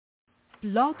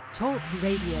Blog Talk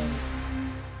Radio.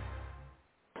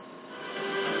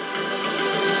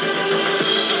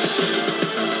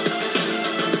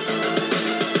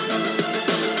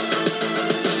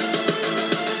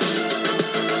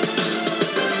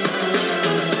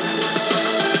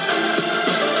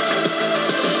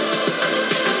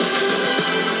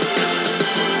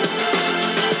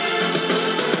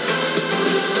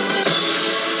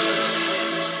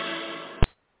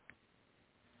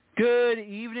 Good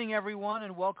evening, everyone,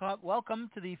 and welcome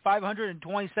to the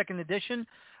 522nd edition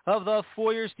of the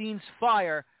Feuerstein's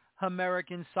Fire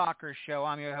American Soccer Show.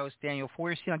 I'm your host, Daniel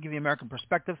Feuerstein. I'll give you an American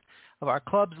perspective of our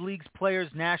clubs, leagues, players,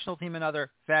 national team, and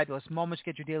other fabulous moments.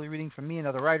 Get your daily reading from me and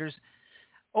other writers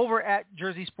over at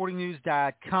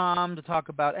JerseySportingNews.com to talk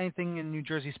about anything in New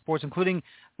Jersey sports, including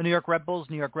the New York Red Bulls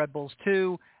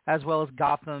 2, as well as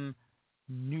Gotham,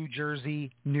 New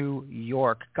Jersey, New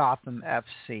York, Gotham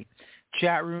FC.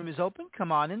 Chat room is open.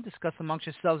 Come on in. Discuss amongst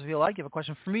yourselves if you like. If you have a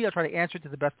question for me, I'll try to answer it to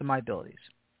the best of my abilities.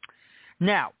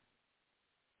 Now,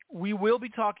 we will be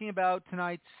talking about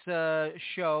tonight's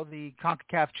show, the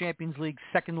CONCACAF Champions League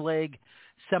second leg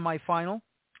semifinal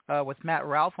with Matt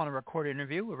Ralph on a recorded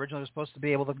interview. Originally was supposed to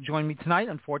be able to join me tonight.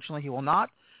 Unfortunately, he will not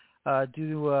due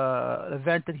to an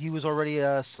event that he was already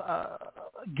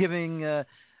giving a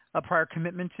prior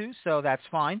commitment to, so that's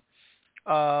fine.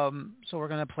 So we're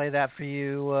going to play that for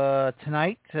you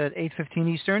tonight at 8:15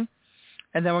 Eastern.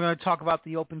 And then we're going to talk about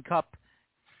the Open Cup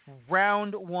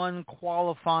round one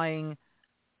qualifying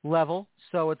level.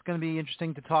 So it's going to be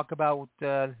interesting to talk about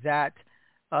that,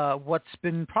 what's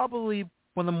been probably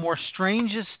one of the more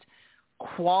strangest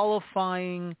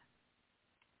qualifying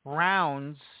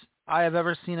rounds I have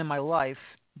ever seen in my life.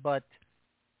 But,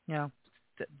 you know,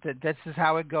 this is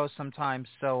how it goes sometimes.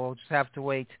 So we'll just have to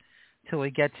wait till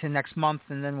we get to next month,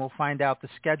 and then we'll find out the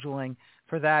scheduling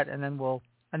for that, and then we'll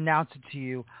announce it to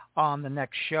you on the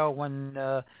next show when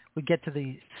we get to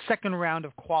the second round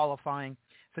of qualifying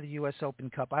for the U.S. Open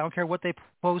Cup. I don't care what they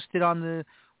posted on the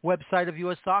website of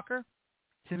U.S. Soccer.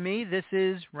 To me, this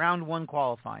is round one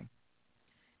qualifying.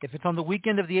 If it's on the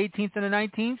weekend of the 18th and the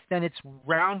 19th, then it's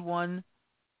round one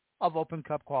of Open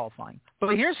Cup qualifying.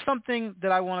 But here's something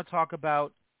that I want to talk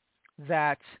about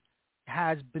that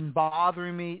has been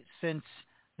bothering me since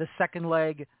the second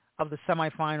leg of the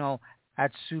semifinal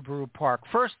at Subaru Park.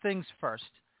 First things first.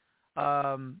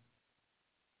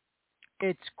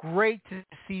 It's great to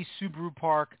see Subaru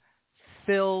Park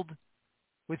filled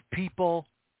with people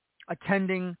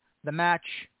attending the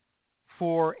match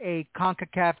for a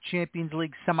CONCACAF Champions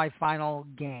League semifinal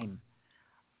game.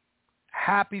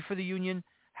 Happy for the Union,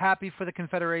 happy for the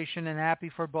Confederation, and happy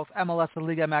for both MLS and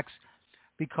Liga MX,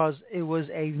 because it was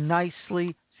a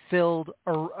nicely filled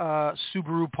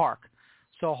Subaru Park.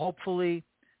 So hopefully,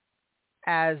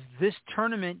 as this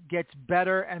tournament gets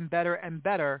better and better and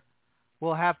better,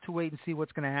 we'll have to wait and see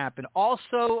what's going to happen.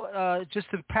 Also,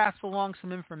 just to pass along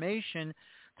some information,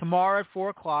 tomorrow at 4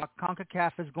 o'clock,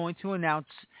 CONCACAF is going to announce,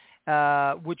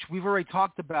 which we've already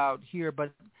talked about here,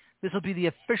 but this will be the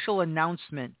official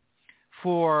announcement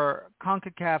for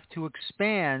CONCACAF to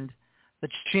expand the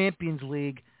Champions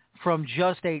League from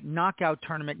just a knockout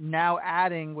tournament, now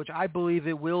adding, which I believe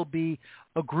it will be,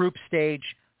 a group stage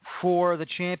for the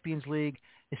Champions League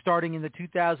starting in the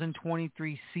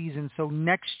 2023 season. So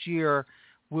next year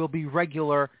will be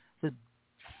regular. The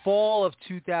fall of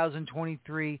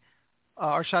 2023,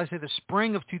 or should I say the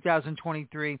spring of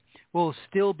 2023, will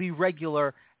still be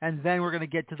regular, and then we're going to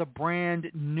get to the brand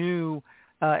new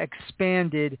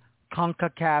expanded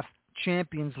CONCACAF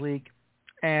Champions League.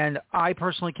 And I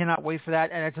personally cannot wait for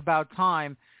that, and it's about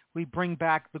time we bring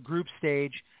back the group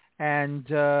stage. And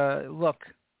look,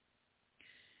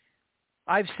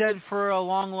 I've said for a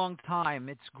long, long time,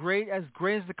 it's great as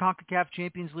the CONCACAF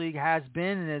Champions League has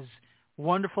been, and as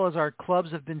wonderful as our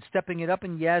clubs have been stepping it up.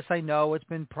 And yes, I know it's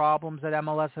been problems that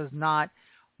MLS has not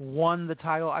won the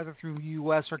title either through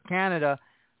U.S. or Canada.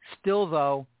 Still,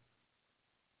 though,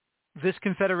 this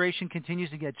confederation continues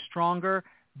to get stronger,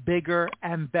 bigger,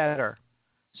 and better.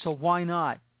 So why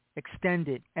not extend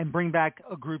it and bring back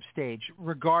a group stage?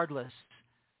 Regardless,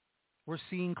 we're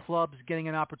seeing clubs getting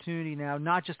an opportunity now,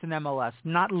 not just in MLS,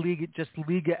 not just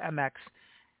Liga MX,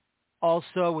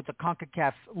 also with the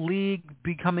CONCACAF League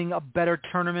becoming a better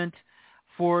tournament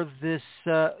for this,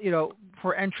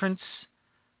 for entrance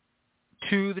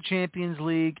to the Champions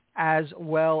League, as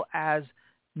well as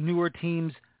newer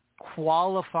teams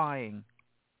qualifying,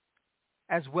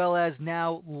 as well as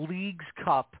now Leagues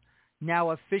Cup,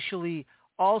 now officially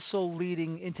also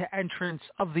leading into entrance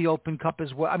of the Open Cup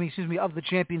as well. Of the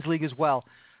Champions League as well.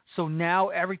 So now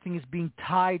everything is being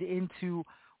tied into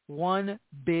one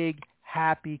big,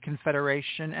 happy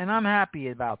confederation, and I'm happy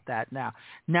about that now.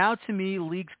 Now, to me,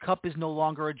 Leagues Cup is no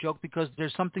longer a joke because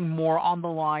there's something more on the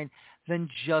line than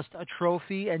just a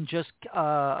trophy and just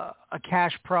a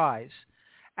cash prize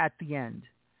at the end.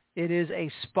 It is a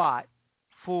spot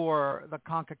for the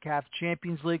CONCACAF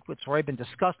Champions League, which has already been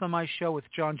discussed on my show with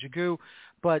John Jagu,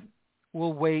 but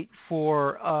we'll wait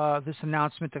for this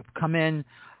announcement to come in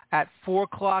at 4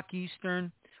 o'clock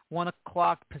Eastern, 1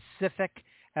 o'clock Pacific.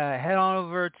 Head on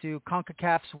over to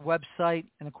CONCACAF's website,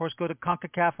 and of course go to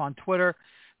CONCACAF on Twitter,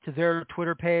 to their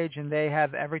Twitter page, and they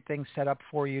have everything set up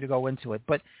for you to go into it.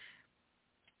 But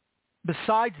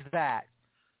besides that,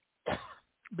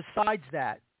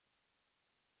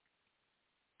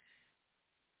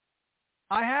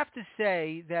 I have to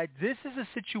say that this is a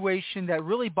situation that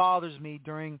really bothers me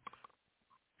during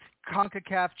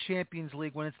CONCACAF Champions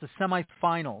League when it's the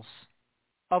semifinals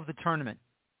of the tournament.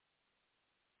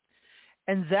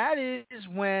 And that is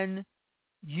when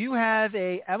you have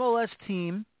a MLS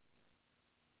team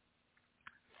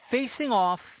facing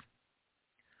off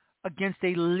against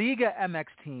a Liga MX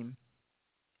team.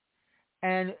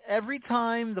 And every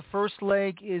time the first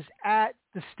leg is at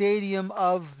the stadium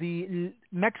of the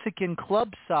Mexican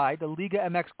club side, the Liga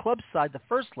MX club side, the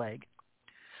first leg,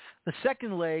 the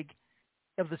second leg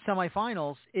of the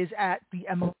semifinals is at the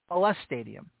MLS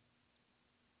stadium.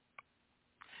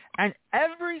 And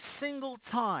every single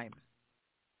time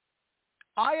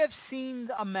I have seen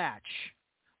a match,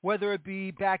 whether it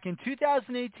be back in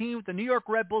 2018 with the New York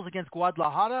Red Bulls against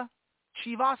Guadalajara,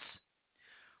 Chivas,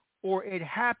 or it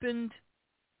happened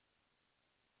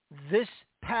this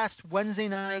past Wednesday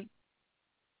night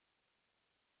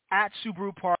at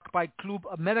Subaru Park by Club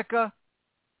America,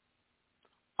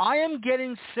 I am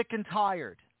getting sick and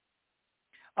tired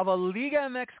of a Liga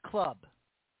MX club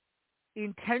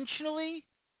intentionally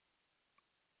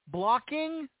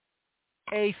blocking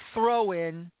a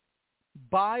throw-in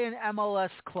by an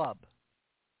MLS club.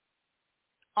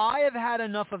 I have had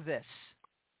enough of this.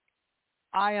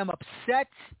 I am upset.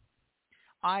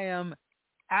 I'm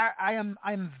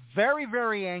very,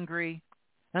 very angry,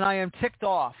 and I am ticked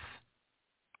off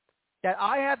that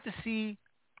I have to see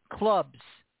clubs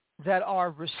that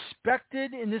are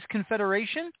respected in this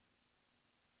confederation,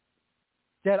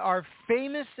 that are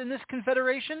famous in this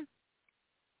confederation,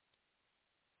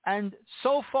 and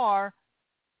so far,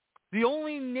 the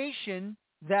only nation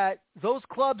that those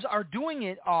clubs are doing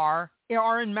it are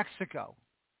in Mexico.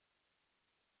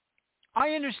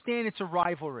 I understand it's a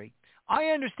rivalry. I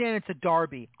understand it's a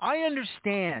derby. I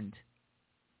understand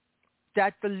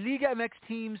that the Liga MX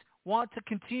teams want to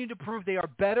continue to prove they are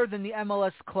better than the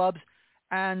MLS clubs,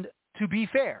 and to be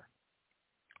fair,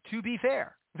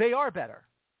 they are better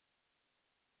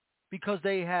because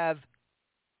they have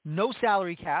no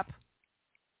salary cap.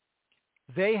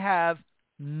 They have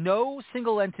no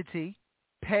single entity,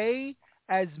 pay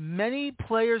as many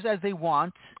players as they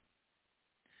want.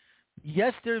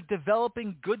 Yes, they're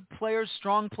developing good players,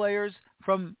 strong players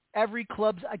from every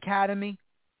club's academy.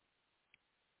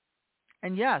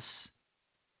 And yes,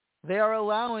 they are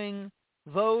allowing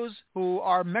those who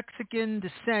are Mexican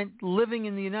descent living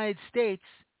in the United States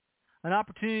an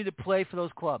opportunity to play for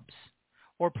those clubs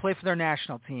or play for their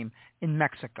national team in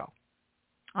Mexico.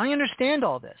 I understand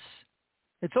all this.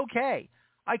 It's okay.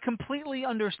 I completely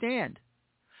understand.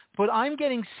 But I'm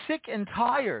getting sick and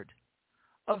tired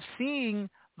of seeing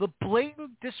the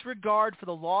blatant disregard for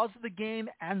the laws of the game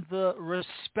and the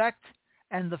respect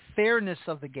and the fairness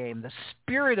of the game, the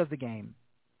spirit of the game,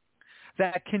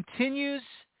 that continues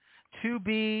to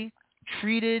be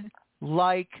treated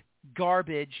like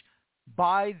garbage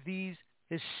by these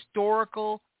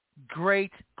historical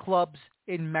great clubs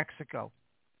in Mexico.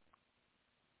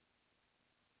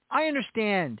 I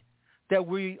understand that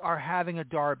we are having a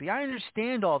derby. I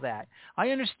understand all that.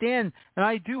 I understand, and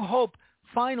I do hope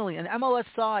finally an MLS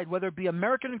side, whether it be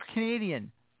American or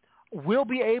Canadian, will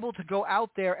be able to go out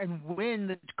there and win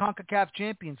the CONCACAF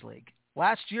Champions League.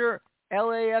 Last year,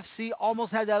 LAFC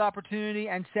almost had that opportunity,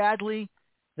 and sadly,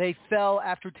 they fell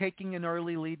after taking an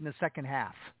early lead in the second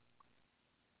half.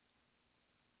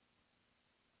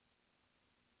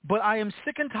 But I am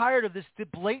sick and tired of this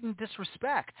blatant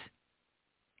disrespect.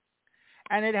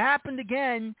 And it happened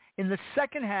again in the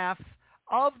second half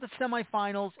of the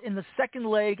semifinals in the second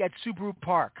leg at Subaru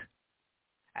Park.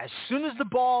 As soon as the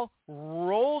ball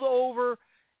rolled over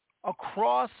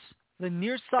across the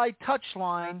near side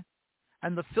touchline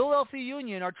and the Philadelphia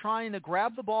Union are trying to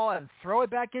grab the ball and throw it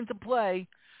back into play,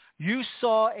 you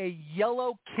saw a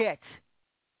yellow kit,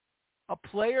 a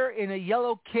player in a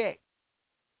yellow kit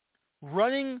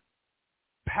running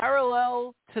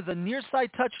parallel to the near side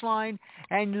touchline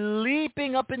and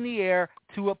leaping up in the air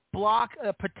to block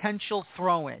a potential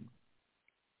throw-in.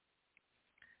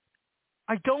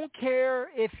 I don't care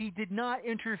if he did not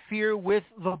interfere with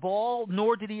the ball,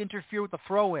 nor did he interfere with the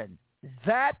throw-in.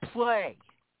 That play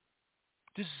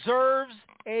deserves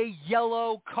a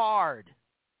yellow card.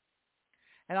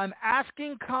 And I'm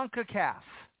asking CONCACAF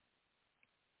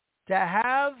to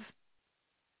have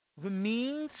the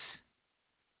means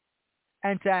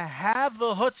and to have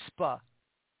the chutzpah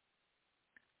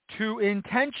to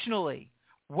intentionally,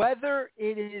 whether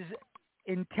it is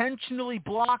intentionally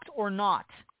blocked or not,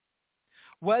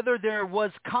 whether there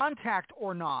was contact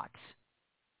or not,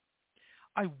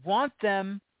 I want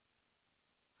them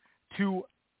to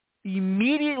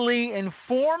immediately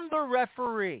inform the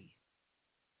referee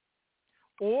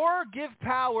or give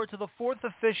power to the fourth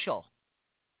official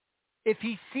if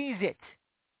he sees it.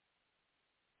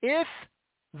 If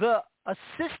the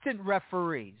assistant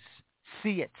referees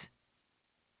see it,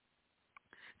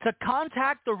 to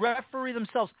contact the referee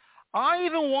themselves. I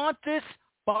even want this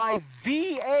by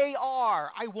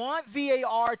VAR. I want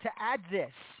VAR to add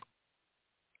this.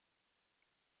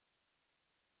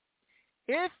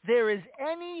 If there is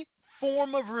any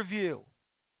form of review,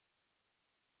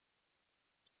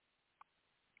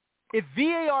 if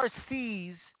VAR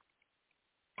sees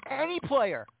any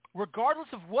player, regardless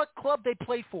of what club they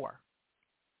play for,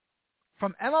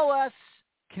 from MLS,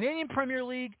 Canadian Premier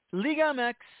League, Liga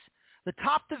MX, the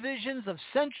top divisions of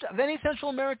any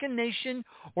Central American nation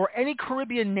or any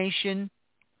Caribbean nation,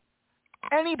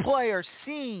 any player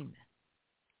seen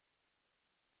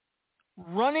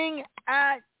running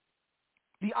at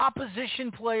the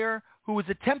opposition player who is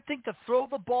attempting to throw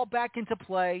the ball back into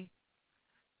play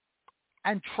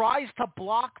and tries to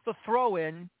block the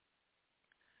throw-in,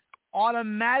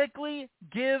 automatically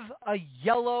give a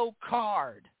yellow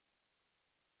card.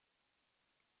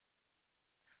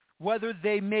 Whether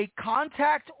they make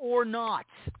contact or not,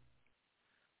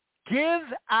 give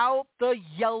out the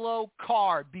yellow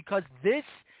card because this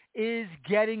is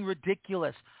getting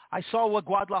ridiculous. I saw what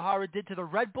Guadalajara did to the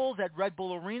Red Bulls at Red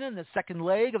Bull Arena in the second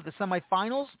leg of the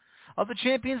semifinals of the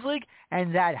Champions League,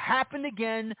 and that happened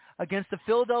again against the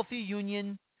Philadelphia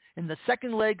Union in the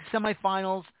second leg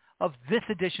semifinals of this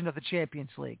edition of the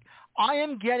Champions League. I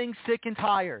am getting sick and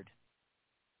tired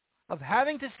of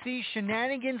having to see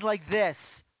shenanigans like this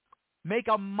make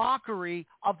a mockery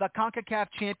of the CONCACAF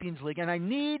Champions League, and I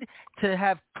need to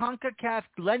have CONCACAF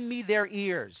lend me their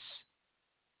ears.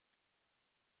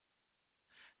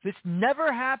 This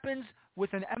never happens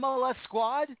with an MLS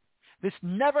squad. This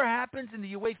never happens in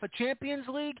the UEFA Champions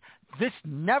League. This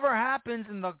never happens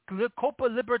in the Copa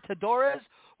Libertadores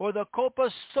or the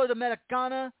Copa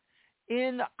Sudamericana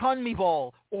in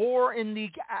CONMEBOL or in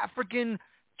the African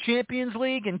Champions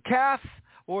League in CAF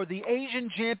or the Asian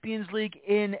Champions League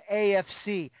in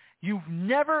AFC. You've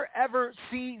never, ever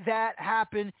see that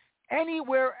happen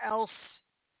anywhere else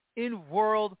in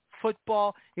world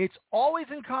football. It's always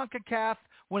in CONCACAF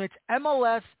when it's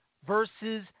MLS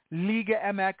versus Liga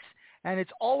MX, and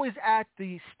it's always at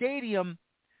the stadium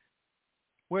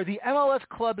where the MLS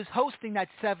club is hosting that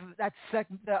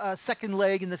second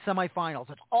leg in the semifinals.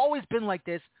 It's always been like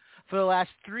this for the last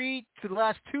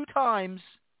two times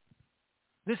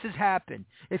this has happened.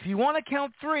 If you want to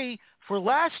count three, for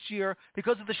last year,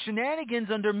 because of the shenanigans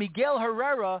under Miguel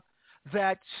Herrera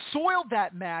that soiled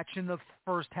that match in the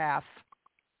first half,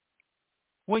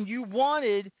 when you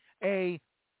wanted a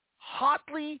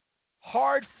hotly,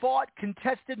 hard-fought,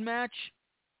 contested match,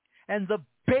 and the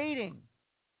baiting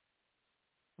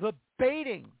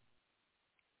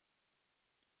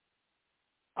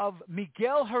of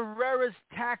Miguel Herrera's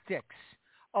tactics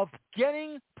of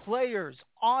getting players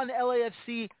on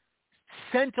LAFC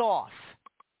sent off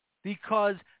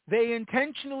because they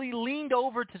intentionally leaned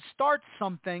over to start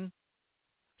something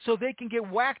so they can get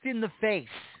whacked in the face.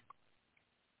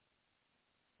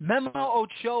 Memo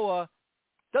Ochoa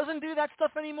doesn't do that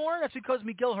stuff anymore. That's because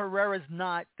Miguel Herrera is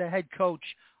not the head coach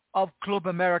of Club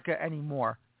America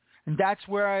anymore. And that's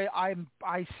where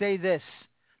I say this,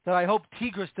 that I hope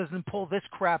Tigres doesn't pull this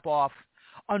crap off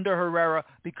under Herrera,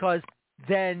 because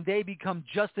then they become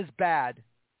just as bad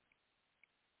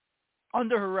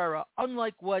under Herrera,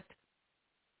 unlike what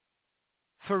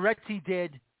Ferretti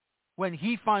did when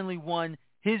he finally won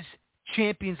his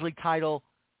Champions League title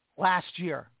last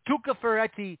year. Tuca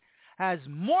Ferretti has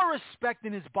more respect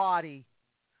in his body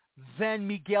than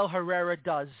Miguel Herrera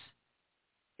does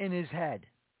in his head.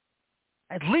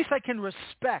 At least I can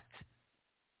respect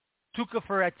Tuca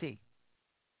Ferretti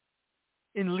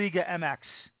in Liga MX.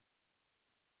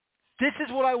 This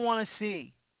is what I want to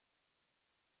see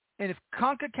And if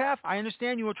CONCACAF, I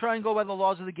understand you will try and go by the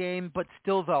laws of the game, but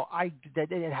still, though,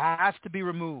 it has to be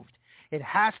removed. It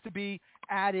has to be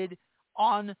added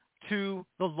on to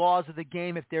the laws of the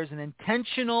game. If there's an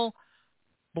intentional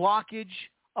blockage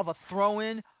of a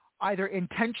throw-in, either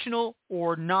intentional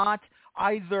or not,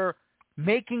 either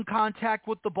making contact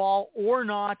with the ball or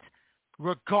not,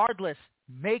 regardless,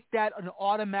 make that an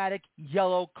automatic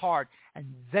yellow card. And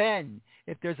then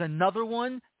if there's another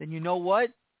one, then you know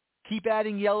what? Keep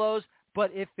adding yellows.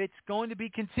 But if it's going to be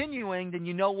continuing, then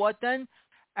you know what then?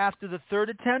 After the third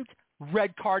attempt,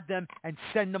 red card them and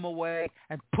send them away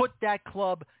and put that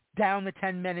club down the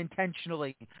 10 men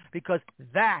intentionally, because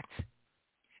that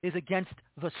is against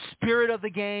the spirit of the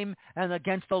game and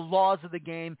against the laws of the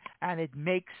game, and it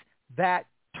makes that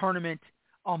tournament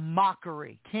a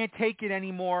mockery. Can't take it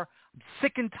anymore. I'm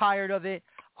sick and tired of it.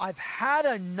 I've had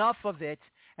enough of it,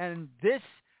 and this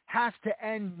has to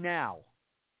end now.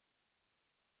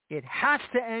 It has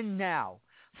to end now.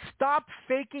 Stop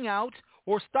faking out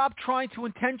or stop trying to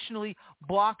intentionally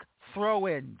block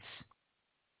throw-ins.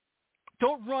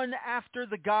 Don't run after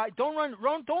the guy. Don't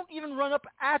even run up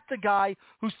at the guy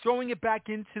who's throwing it back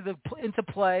into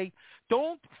play.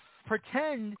 Don't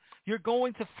pretend you're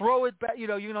going to throw it back. You're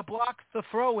going to block the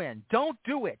throw-in. Don't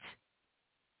do it.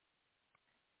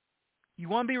 You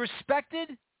want to be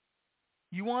respected?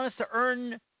 You want us to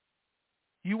earn?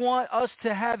 You want us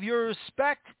to have your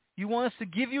respect? You want us to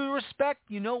give you respect?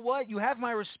 You know what? You have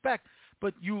my respect,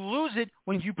 but you lose it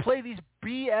when you play these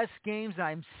BS games.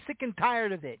 I'm sick and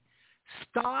tired of it.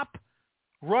 Stop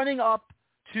running up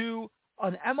to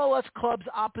an MLS club's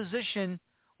opposition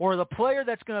or the player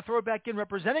that's going to throw it back in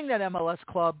representing that MLS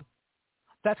club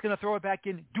that's going to throw it back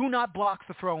in. Do not block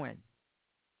the throw-in.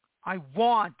 I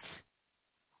want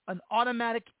an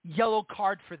automatic yellow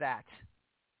card for that.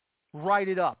 Write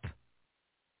it up.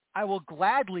 I will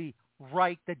gladly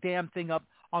write the damn thing up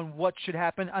on what should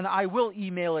happen, and I will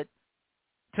email it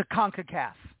to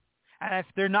CONCACAF. And if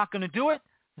they're not going to do it,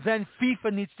 then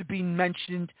FIFA needs to be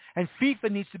mentioned and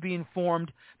FIFA needs to be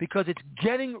informed, because it's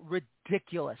getting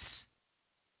ridiculous.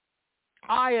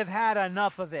 I have had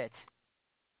enough of it.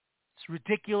 It's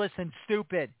ridiculous and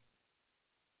stupid.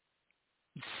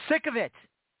 I'm sick of it.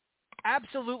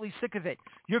 Absolutely sick of it.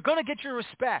 You're going to get your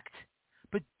respect,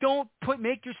 but don't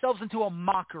make yourselves into a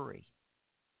mockery.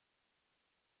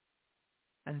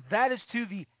 And that is to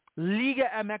the Liga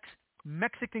MX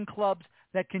Mexican clubs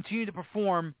that continue to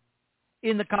perform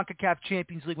in the CONCACAF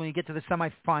Champions League when you get to the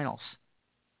semifinals.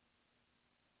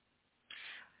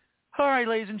 All right,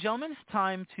 ladies and gentlemen, it's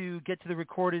time to get to the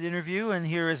recorded interview, and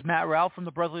here is Matt Ralph from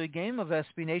the Brotherly Game of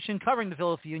SB Nation covering the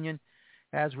Philadelphia Union,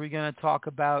 as we're going to talk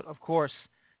about, of course,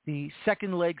 the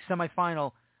second leg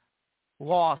semifinal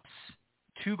loss,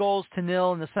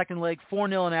 2-0 in the second leg,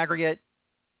 4-0 in aggregate.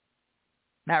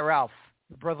 Matt Ralph,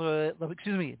 the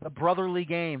Brotherly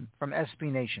Game from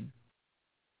SB Nation.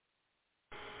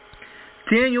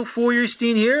 Daniel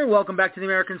Feuerstein here. Welcome back to the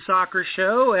American Soccer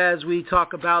Show as we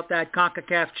talk about that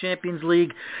CONCACAF Champions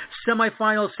League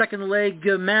semifinal second leg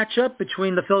matchup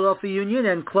between the Philadelphia Union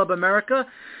and Club America.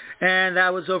 And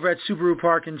that was over at Subaru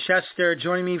Park in Chester.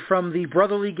 Joining me from the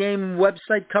Brotherly Game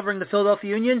website covering the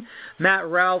Philadelphia Union, Matt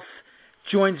Ralph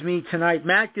joins me tonight.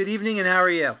 Matt, good evening, and how are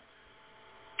you?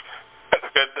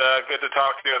 Good to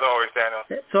talk to you as always, Daniel.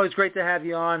 It's always great to have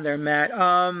you on there, Matt.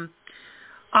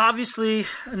 Obviously,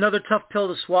 another tough pill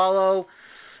to swallow.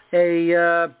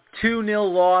 A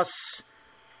 2-0 loss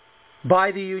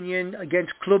by the Union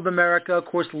against Club America, of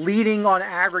course, leading on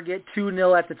aggregate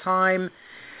 2-0 at the time.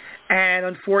 And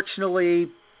unfortunately,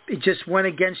 it just went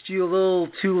against you a little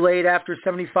too late after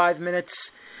 75 minutes.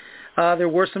 There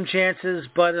were some chances,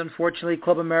 but unfortunately,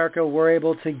 Club America were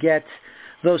able to get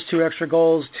those 2 extra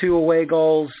goals, 2 away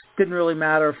goals. Didn't really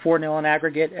matter, 4-0 in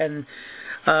aggregate. And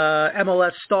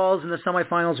MLS stalls in the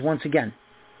semifinals once again.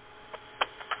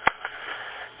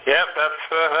 Yep, that's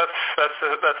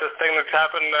a thing that's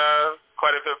happened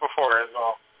quite a bit before as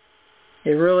well.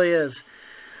 It really is.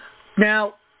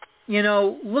 Now,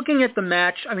 looking at the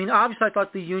match, obviously I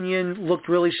thought the Union looked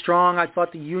really strong. I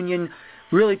thought the Union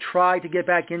really tried to get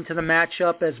back into the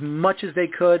matchup as much as they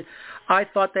could. I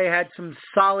thought they had some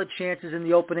solid chances in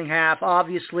the opening half.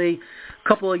 Obviously, a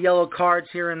couple of yellow cards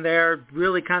here and there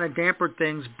really kind of dampened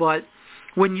things. But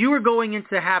when you were going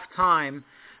into halftime,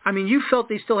 you felt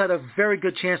they still had a very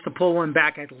good chance to pull one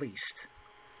back at least.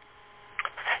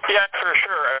 Yeah, for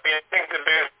sure. I think the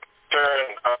biggest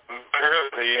concern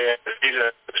is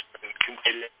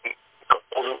conceding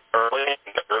goals early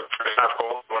in the first half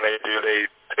goals. When they do, they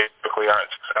typically aren't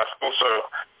successful. So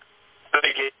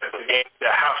they get the game to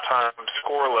halftime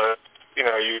scoreless.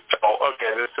 You felt,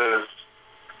 okay, this is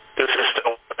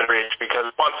still reach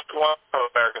because once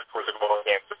America scores a goal,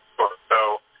 the game's scored.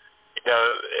 So,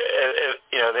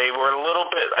 they were a little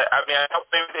bit. I thought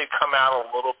maybe they'd come out a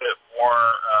little bit more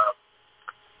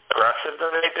aggressive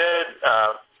than they did.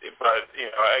 But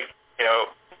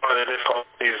one of the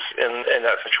difficulties in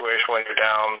that situation when you're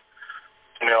down,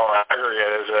 on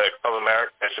aggregate is that Club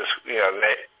America is just,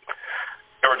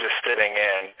 they were just sitting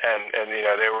in, and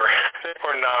they were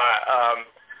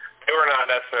not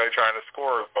necessarily trying to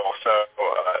score a goal. So so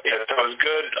it was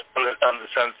good on the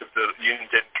sense that the Union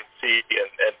didn't concede and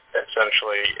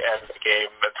essentially end the game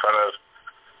in front of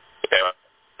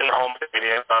in the home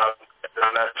stadium. Not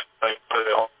necessarily for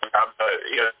the home crowd, but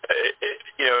it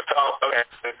felt okay.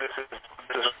 This is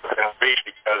within reach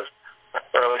because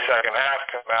early second half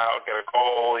come out, get a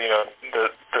goal.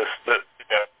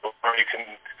 Where you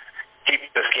can keep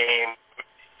this game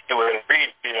within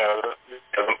reach.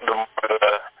 The more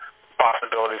the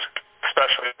possibilities,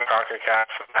 especially in CONCACAF,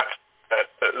 that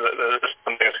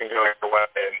some things can go your way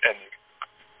and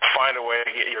find a way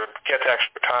to get to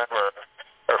extra time or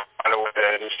find a way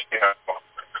to just get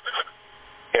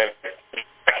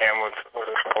with a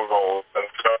couple goals. And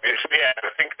so I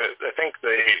think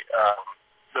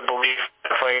the belief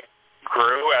definitely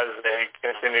grew as they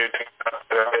continued to.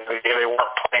 They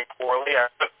weren't playing poorly. I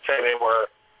wouldn't say they were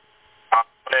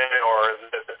confident or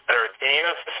the better team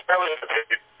necessarily, but they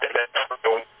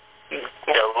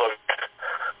looked,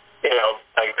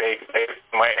 like they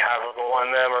might have a goal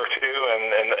on them or two, and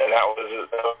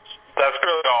that's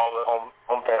really all the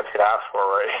home fans could ask for,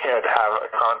 right? To have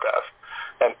a contest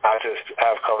and not just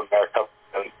have come back up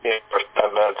and first 10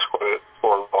 minutes score a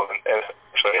goal and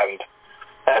essentially end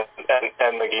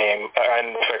the game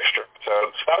and the fixture. So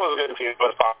that was good to see. It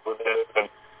was positive, and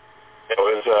it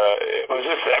was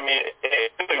just.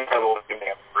 It was incredible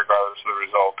game, regardless of the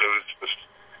result. It was just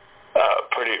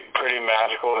pretty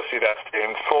magical to see that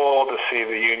stadium full, to see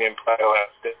the Union play on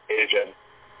that stage, and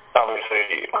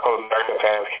obviously American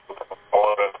fans came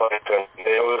all over the place, and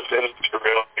it was just a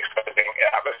really exciting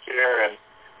atmosphere, and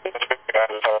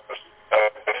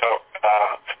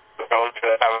to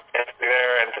have a chance to be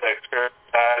there and to experience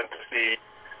that and to see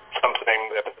something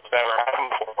that has never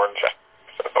happened before in Czech.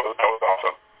 So that was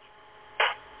awesome.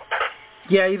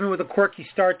 Yeah, even with a quirky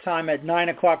start time at 9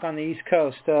 o'clock on the East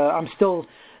Coast, I'm still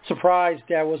surprised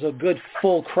there was a good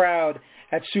full crowd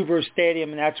at Subaru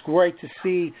Stadium, and that's great to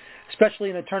see, especially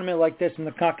in a tournament like this in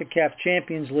the CONCACAF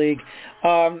Champions League.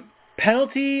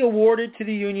 Penalty awarded to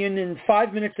the Union in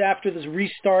 5 minutes after the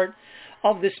restart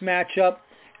of this matchup,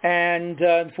 and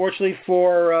unfortunately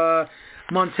for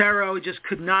Montero, he just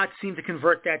could not seem to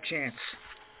convert that chance.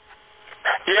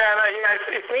 Yeah, and I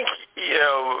think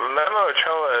Memo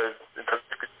Ochoa does a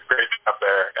great job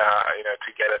there. To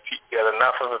get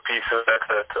enough of a piece of it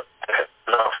to hit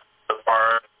enough the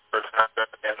bar for time or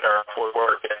for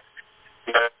work. And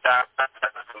that's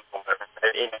the moment.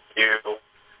 You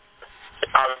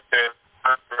obviously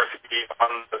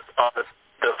on the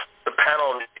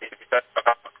penalty, the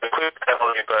clear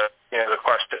penalty, but the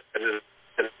question is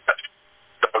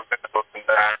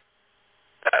that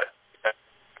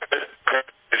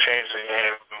to change the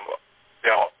game,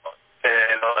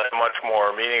 in a much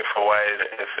more meaningful way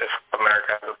if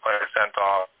America has a player sent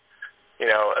off.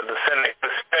 The cynic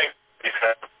he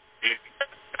said,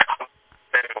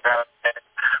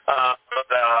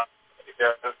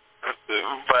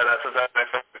 but sometimes I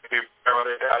think to be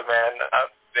really bad, man.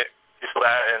 You saw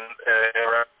that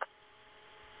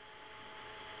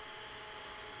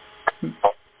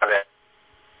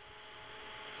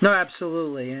No,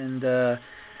 absolutely, and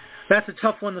that's a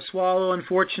tough one to swallow.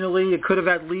 Unfortunately, it could have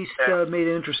at least made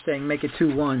it interesting, make it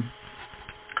 2-1.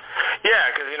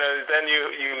 Yeah, because then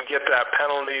you get that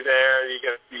penalty there, you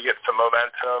get some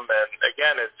momentum, and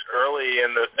again, it's early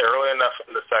enough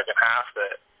in the second half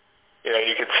that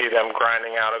you could see them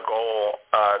grinding out a goal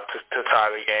to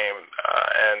tie the game,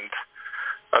 and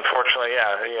unfortunately,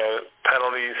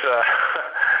 penalties are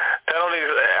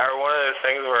one of those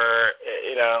things where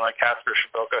like Casper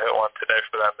Shabilka hit one today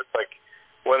for them. It's like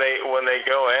when they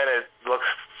go in, it looks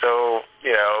so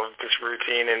just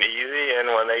routine and easy, and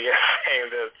when they get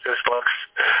shamed, it's so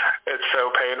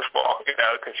painful,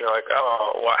 because you're like,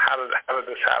 oh, how did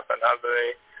this happen? How did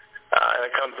they? And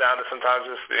it comes down to sometimes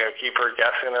just keeper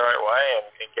guessing the right way and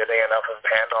getting enough of a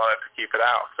hand on it to keep it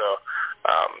out. So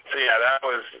that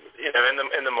was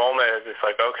in the moment it's just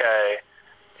like, okay,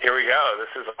 here we go.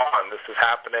 This is on. This is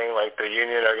happening. Like the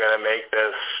Union are going to make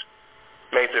this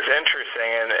interesting.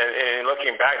 And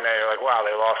looking back now, you're like, wow,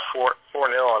 they lost 4-0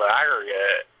 on the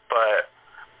aggregate. But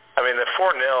I mean, the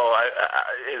 4-0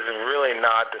 is really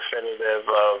not definitive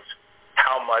of how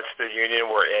how much the Union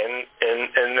were in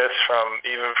this from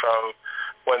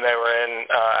when they were in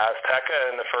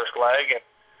Azteca in the first leg, and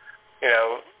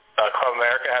Club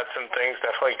America had some things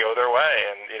definitely go their way,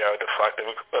 and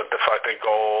deflected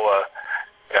goal,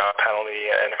 penalty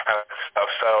and kind of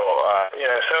stuff. So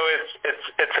so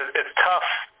it's tough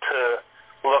to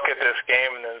look at this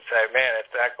game and then say, man, if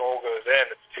that goal goes in,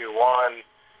 it's 2-1.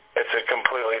 It's a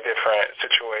completely different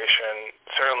situation.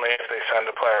 Certainly, if they send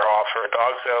a player off for a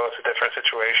dog sale, it's a different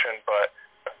situation, but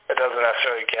it doesn't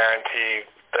necessarily guarantee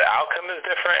the outcome is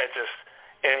different. It just,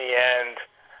 in the end,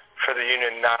 for the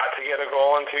Union not to get a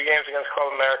goal in 2 games against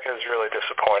Club America is really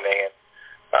disappointing. And,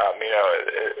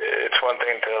 it's one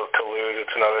thing to lose.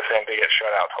 It's another thing to get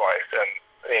shut out twice. And,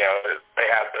 they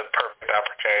had the perfect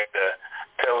opportunity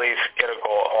to at least get a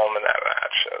goal at home in that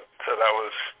match. So that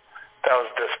was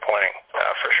disappointing,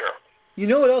 for sure. You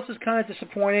know what else is kind of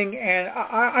disappointing? And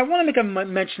I want to make a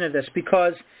mention of this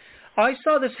because I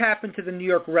saw this happen to the New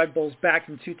York Red Bulls back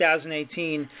in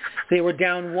 2018. They were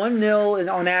down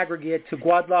 1-0 on aggregate to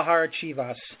Guadalajara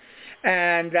Chivas.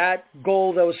 And that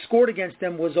goal that was scored against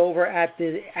them was over at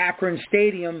the Akron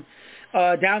Stadium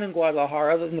down in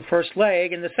Guadalajara in the first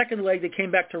leg. And the second leg, they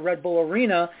came back to Red Bull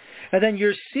Arena. And then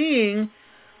you're seeing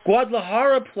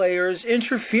Guadalajara players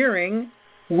interfering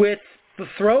with the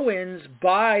throw-ins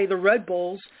by the Red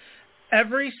Bulls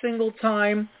every single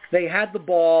time they had the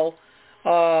ball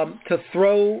to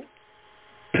throw,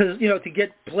 to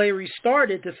get play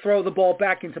restarted, to throw the ball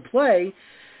back into play.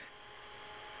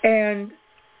 And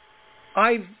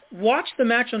I've watched the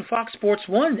match on Fox Sports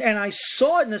 1, and I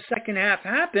saw it in the second half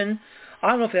happen. I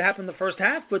don't know if it happened in the first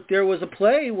half, but there was a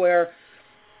play where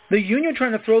the Union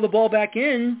trying to throw the ball back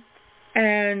in,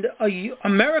 and a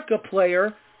America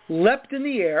player leapt in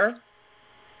the air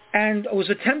and was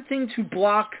attempting to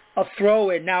block a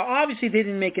throw-in. Now, obviously, they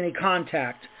didn't make any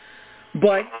contact,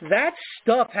 but that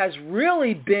stuff has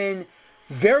really been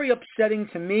very upsetting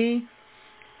to me.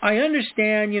 I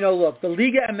understand, look, the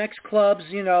Liga MX clubs,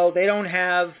 they don't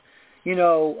have,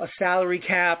 a salary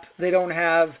cap. They don't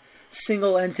have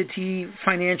single entity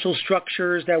financial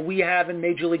structures that we have in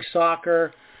Major League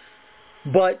Soccer.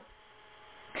 But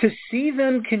to see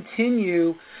them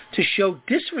continue to show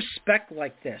disrespect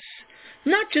like this,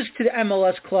 not just to the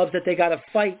MLS clubs that they got to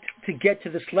fight to get to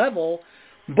this level,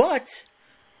 but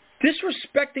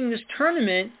disrespecting this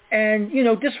tournament and,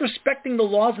 disrespecting the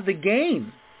laws of the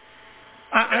game.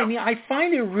 I mean, I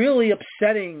find it really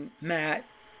upsetting, Matt,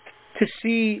 to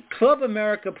see Club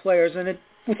America players, and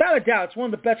without a doubt, it's one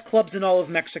of the best clubs in all of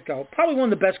Mexico, probably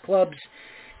one of the best clubs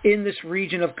in this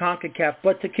region of CONCACAF,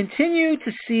 but to continue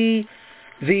to see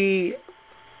the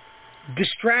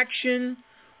distraction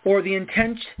or the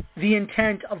intent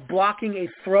of blocking a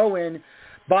throw-in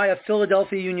by a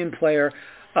Philadelphia Union player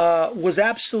was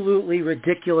absolutely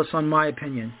ridiculous, on my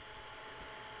opinion.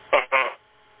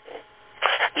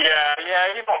 Yeah,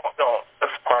 you don't.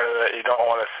 That's part of it. You don't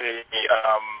want to see.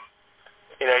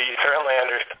 You certainly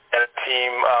understand a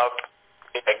team up,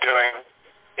 doing,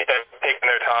 taking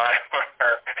their time,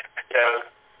 or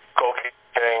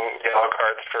goalkeeping yellow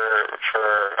cards for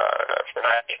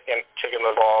not kicking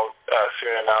the ball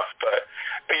soon enough. But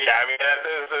yeah, I mean,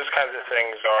 those kinds of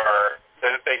things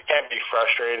they can be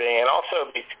frustrating, and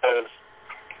also because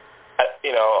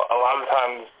a lot of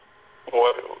times,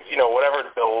 whatever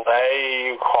delay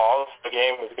you cause, the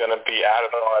game is going to be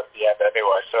added on at the end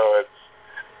anyway. So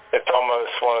it's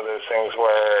almost one of those things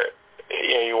where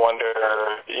you wonder,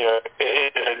 is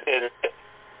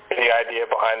the idea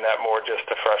behind that more just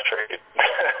to frustrate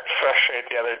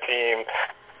the other team,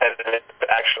 and it's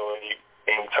actually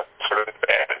gain some sort of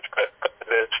advantage. But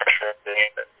it is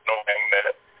frustrating, knowing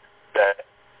that the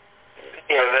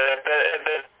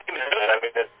team is good. I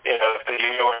mean, if the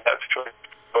Union were in that situation,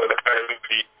 the players would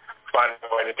be finding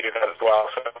a way to do that as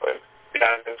well. So it's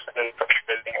been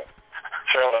frustrating.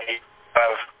 Certainly,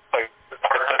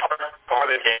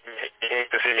 part of the game you hate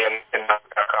to see in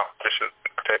competitions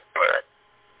in particular.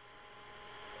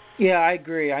 Yeah, I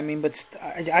agree. I mean, but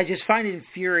I just find it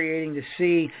infuriating to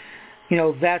see,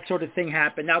 that sort of thing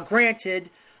happen. Now, granted,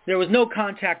 there was no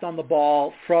contact on the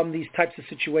ball from these types of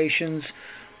situations,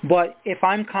 but if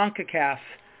I'm CONCACAF,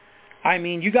 I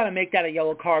mean, you got to make that a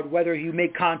yellow card whether you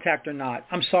make contact or not.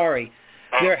 I'm sorry.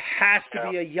 There has to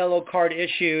be a yellow card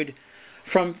issued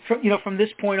from this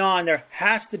point on. There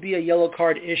has to be a yellow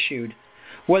card issued.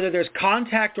 Whether there's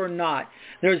contact or not,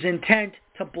 there's intent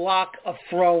to block a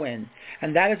throw-in,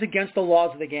 and that is against the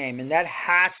laws of the game, and that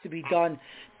has to be done,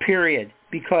 period,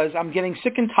 because I'm getting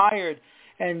sick and tired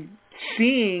and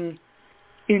seeing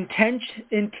intent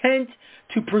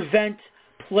to prevent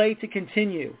play to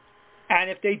continue. And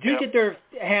if they do get their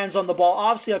hands on the ball,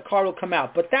 obviously a card will come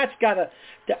out. But that's got to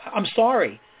 – I'm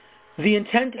sorry. The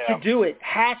intent to do it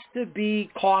has to be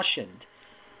cautioned.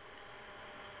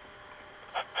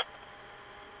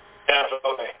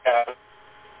 Absolutely.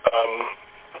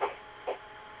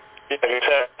 Like you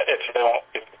said, if you don't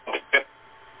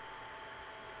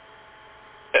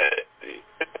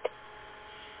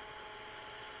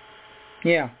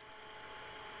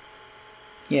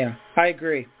Yeah, I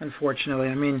agree, unfortunately.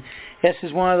 I mean, this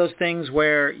is one of those things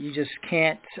where you just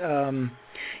can't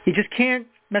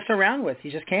mess around with.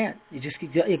 You just can't.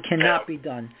 It cannot be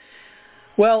done.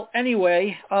 Well,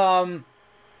 anyway, and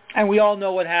we all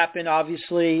know what happened,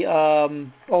 obviously,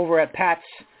 over at Pat's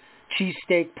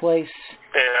Cheesesteak Place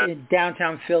in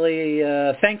downtown Philly.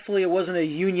 Thankfully, it wasn't a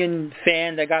Union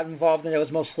fan that got involved in it. It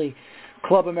was mostly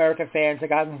Club America fans that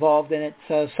got involved in it.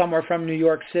 Some were from New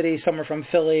York City, some were from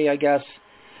Philly, I guess,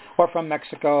 or from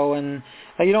Mexico. And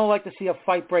you don't like to see a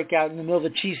fight break out in the middle of a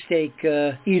cheesesteak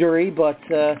eatery, but,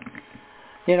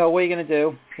 what are you going to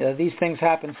do? These things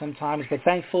happen sometimes, but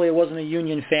thankfully it wasn't a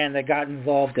Union fan that got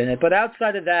involved in it. But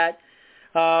outside of that,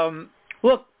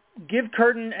 look, give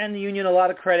Curtin and the Union a lot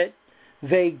of credit.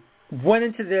 They went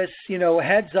into this,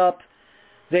 heads up.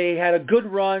 They had a good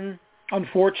run.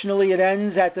 Unfortunately, it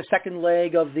ends at the second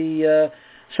leg of the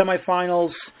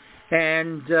semifinals.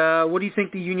 And what do you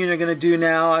think the Union are going to do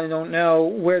now? I don't know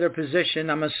where they're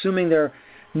positioned. I'm assuming they're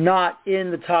not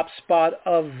in the top spot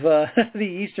of the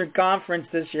Eastern Conference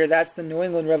this year. That's the New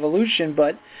England Revolution.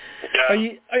 But are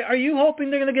you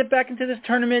hoping they're going to get back into this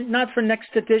tournament, not for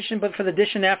next edition, but for the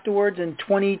edition afterwards in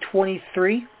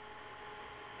 2023?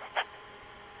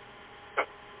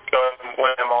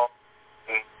 Win them all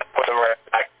and put them right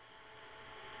back.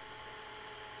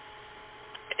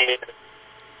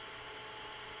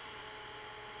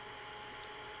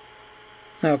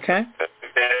 Okay.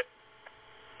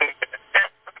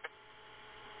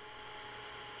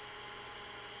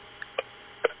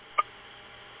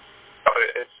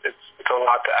 It's a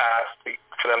lot to ask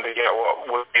for them to get what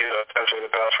would be essentially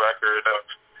the best record of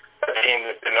a team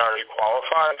that didn't already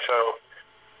qualify. So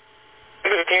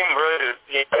the team really,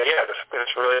 this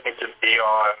really needs to be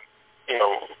on,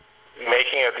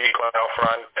 making a deep playoff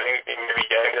run, maybe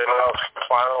getting to the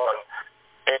final,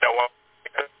 and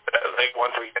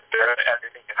once we get there,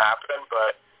 everything can happen.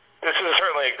 But this is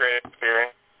certainly a great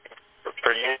experience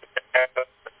for you and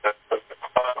the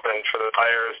club and for the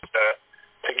players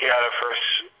to get a first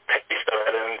taste of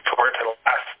it, and for it to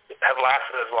have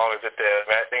lasted as long as it did. I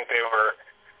mean, I think they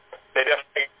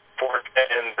definitely fortunate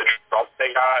in the results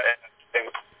they got, and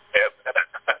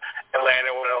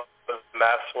Atlanta was a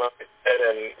mess when they did,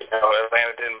 and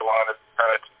Atlanta didn't belong to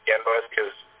begin with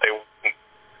because they,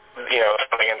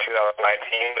 coming in 2019,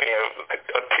 like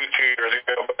 2 years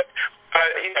ago. But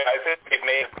I think they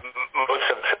made most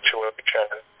of the situation.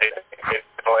 They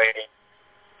really,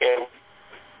 in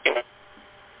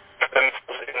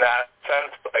that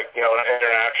sense, like an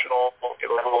international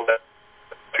level that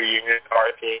the Union are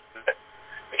a team that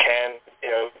can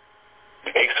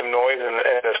make some noise in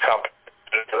this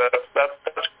competition. So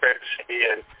that's great to see,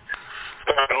 and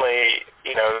certainly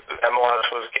MLS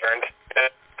was guaranteed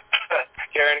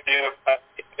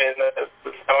in the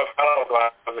semifinal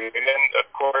of the Union. Of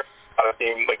course, a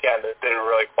team again that didn't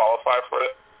really qualify for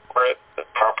it the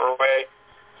proper way.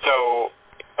 So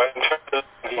in terms of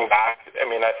looking back, I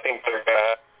mean, I think they're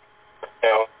gonna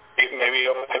maybe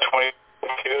open to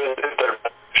 2022 is their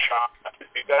best shot to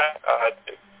do that.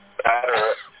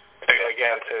 Or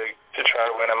again to try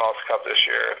to win MLS Cup this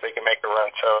year if they can make a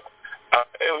run. So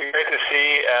it would be great to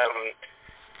see.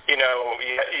 You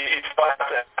still have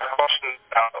to question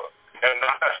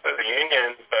not necessarily the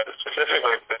Union, but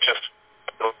specifically, but just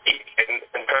the league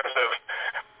in terms of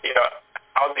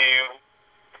how do you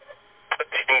put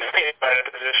teams in a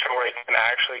position where they can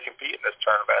actually compete in this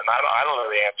tournament? And I don't know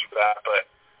the answer to that, but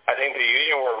I think the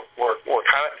Union were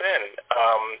kind of thin.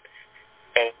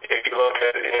 And if you look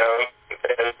at,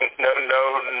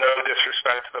 no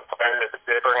disrespect to the players that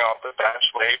did bring off the bench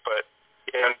late, but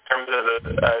in terms of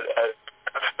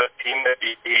the team that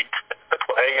you need to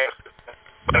play against,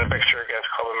 in a picture against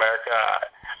Club America,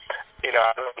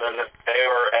 I don't know that they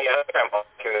or any other team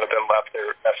could have been left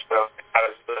there necessarily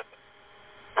as the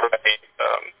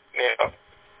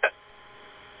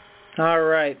All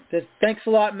right. Thanks a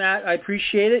lot, Matt. I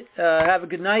appreciate it. Have a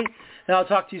good night, and I'll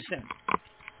talk to you soon.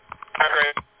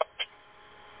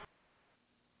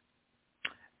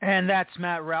 And that's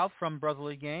Matt Ralph from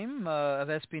Brotherly Game of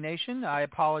SB Nation. I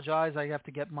apologize. I have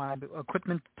to get my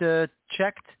equipment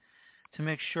checked to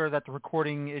make sure that the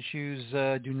recording issues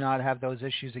do not have those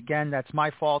issues again. That's my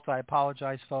fault. I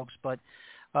apologize, folks. But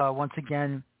once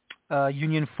again,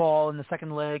 Union fall in the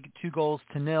second leg,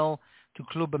 2-0 to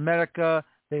Club America.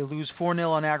 They lose 4-0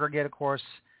 on aggregate, of course.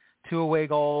 2 away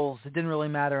goals. It didn't really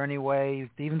matter anyway.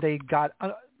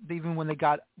 Even when they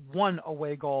got one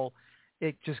away goal,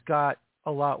 it just got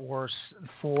a lot worse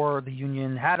for the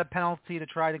Union. Had a penalty to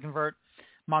try to convert.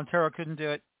 Montero couldn't do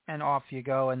it, and off you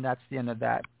go, and that's the end of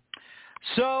that.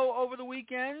 So over the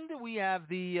weekend, we have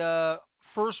the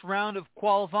first round of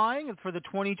qualifying for the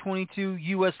 2022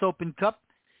 U.S. Open Cup.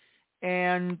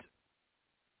 And,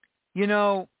 you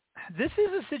know, this is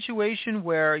a situation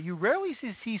where you rarely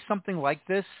see something like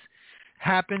this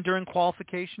happen during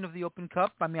qualification of the Open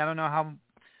Cup. I mean, I don't know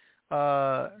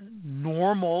how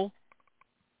normal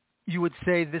you would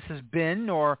say this has been,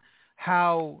 or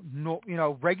how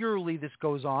regularly this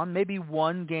goes on. Maybe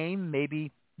one game,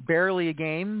 maybe barely a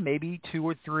game, maybe 2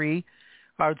 or 3.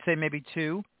 I would say maybe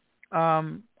 2.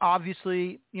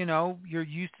 Obviously, you're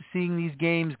used to seeing these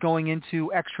games going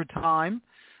into extra time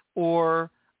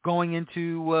or going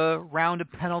into a round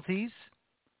of penalties.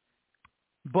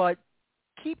 But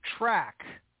keep track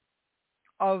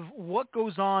of what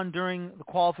goes on during the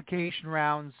qualification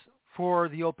rounds for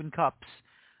the Open Cups,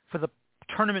 for the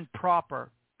tournament proper.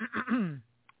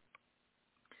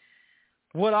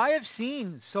 What I have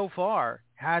seen so far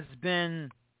has been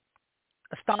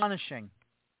astonishing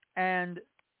and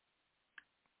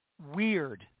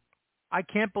weird. I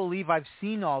can't believe I've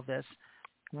seen all this.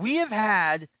 We have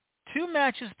had 2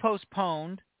 matches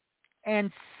postponed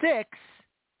and 6.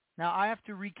 Now, I have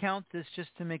to recount this just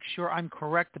to make sure I'm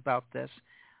correct about this.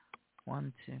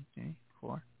 1, 2, 3,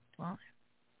 4, 5,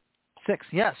 6.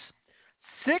 Yes.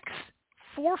 6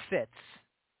 forfeits.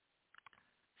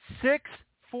 6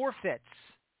 forfeits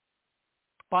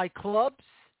by clubs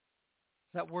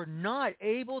that were not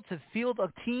able to field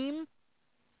a team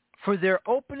for their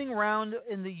opening round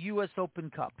in the U.S. Open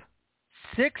Cup.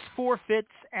 6 forfeits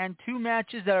and 2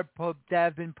 matches that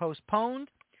have been postponed.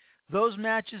 Those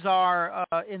matches are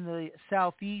in the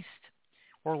Southeast,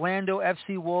 Orlando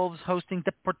FC Wolves hosting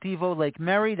Deportivo Lake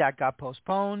Mary. That got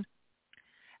postponed.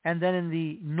 And then in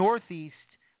the Northeast,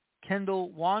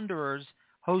 Kendall Wanderers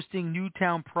hosting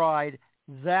Newtown Pride.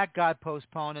 That got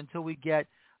postponed until we get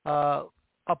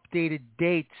updated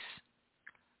dates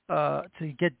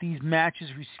to get these matches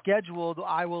rescheduled.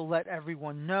 I will let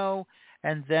everyone know.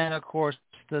 And then, of course,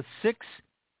 the 6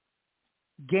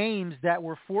 games that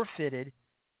were forfeited.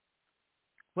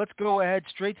 Let's go ahead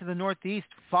straight to the Northeast.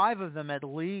 5 of them at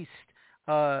least.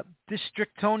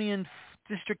 Districtonia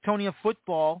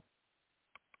football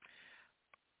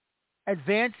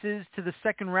advances to the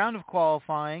second round of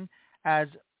qualifying as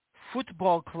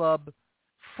Football Club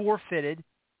forfeited.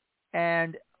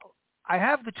 And I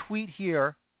have the tweet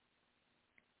here.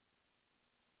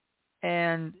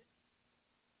 And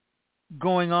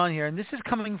going on here. And this is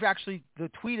coming, actually, the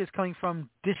tweet is coming from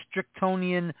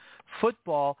Districtonian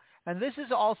Football. And this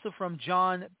is also from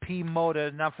John P.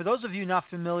 Mota. Now, for those of you not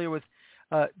familiar with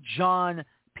John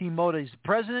P. Mota, he's the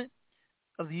president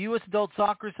of the U.S. Adult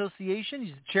Soccer Association.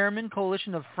 He's the chairman,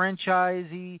 Coalition of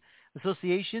Franchisee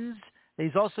Associations.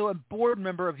 He's also a board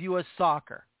member of U.S.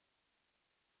 Soccer.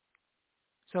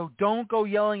 So don't go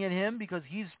yelling at him, because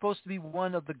he's supposed to be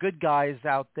one of the good guys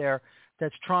out there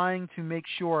that's trying to make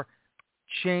sure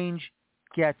change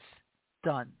gets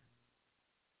done.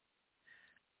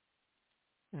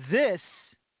 This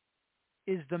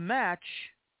is the match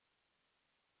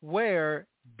where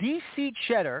DC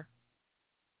Cheddar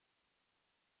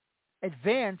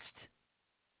advanced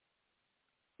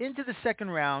into the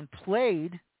second round,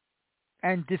 played,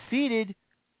 and defeated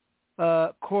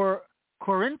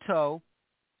Corinto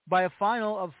by a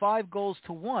final of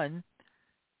 5-1.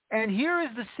 And here is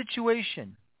the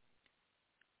situation.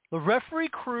 The referee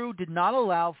crew did not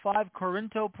allow 5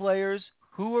 Corinto players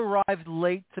who arrived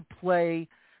late to play,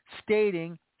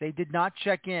 stating they did not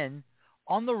check in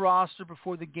on the roster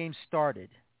before the game started.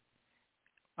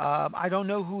 I don't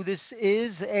know who this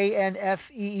is,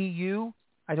 ANFEEU.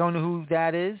 I don't know who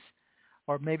that is.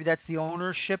 Or maybe that's the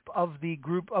ownership of the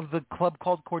group of the club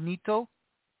called Corinto,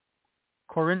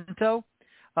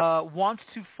 wants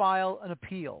to file an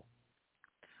appeal.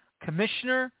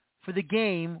 Commissioner for the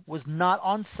game was not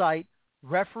on site.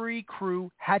 Referee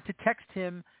crew had to text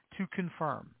him to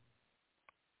confirm.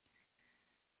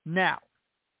 Now,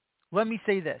 let me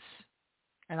say this,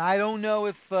 and I don't know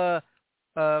if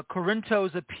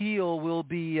Corinto's appeal will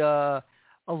be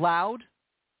allowed,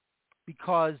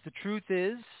 because the truth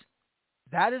is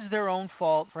that is their own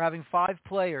fault for having 5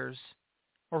 players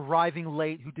arriving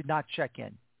late who did not check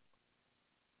in.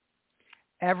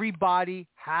 Everybody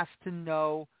has to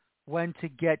know when to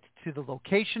get to the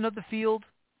location of the field.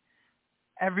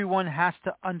 Everyone has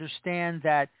to understand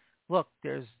that look,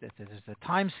 there's a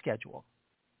time schedule.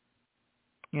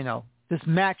 This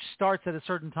match starts at a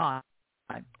certain time.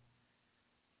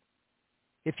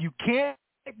 If you can't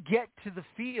get to the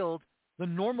field the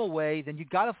normal way, then you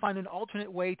got to find an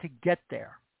alternate way to get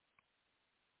there.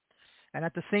 And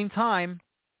at the same time,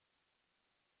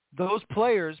 those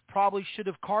players probably should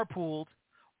have carpooled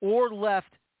or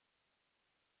left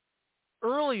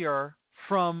earlier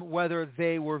from whether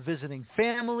they were visiting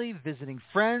family, visiting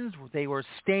friends, they were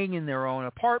staying in their own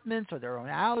apartments or their own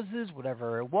houses,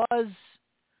 whatever it was.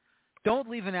 Don't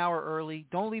leave an hour early.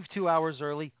 Don't leave 2 hours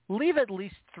early. Leave at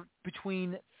least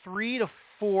between 3 to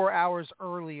 4 hours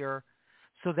earlier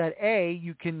so that A,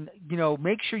 you can,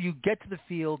 make sure you get to the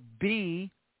field.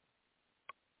 B,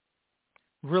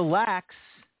 relax.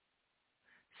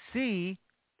 C,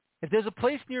 if there's a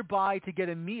place nearby to get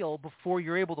a meal before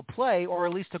you're able to play, or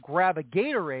at least to grab a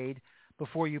Gatorade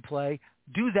before you play,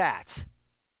 do that.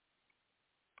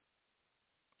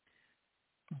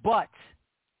 But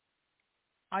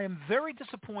I am very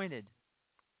disappointed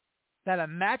that a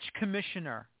match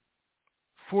commissioner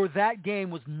for that game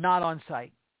was not on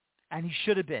site, and he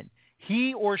should have been.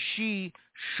 He or she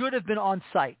should have been on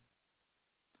site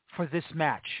for this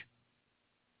match.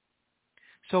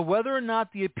 So whether or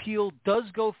not the appeal does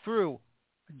go through,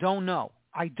 I don't know.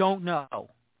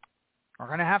 We're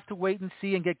going to have to wait and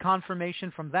see and get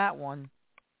confirmation from that one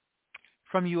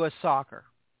from U.S. Soccer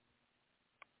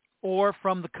or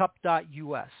from the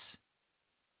cup.us.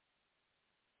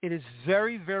 It is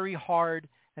very, very hard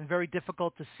and very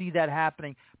difficult to see that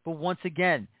happening. But once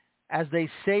again, as they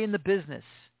say in the business,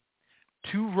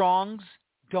 2 wrongs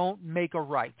don't make a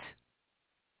right.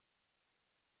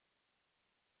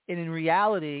 And in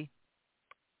reality,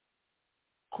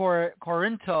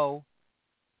 Corinto,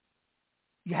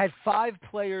 you had 5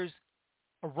 players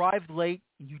arrived late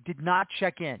and you did not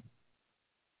check in.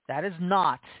 That is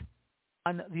not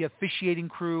on the officiating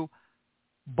crew,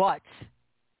 but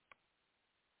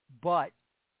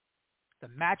the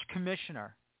match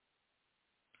commissioner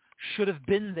should have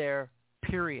been there,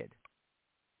 period.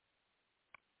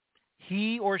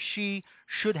 He or she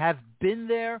should have been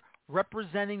there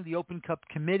representing the Open Cup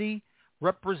Committee,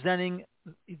 representing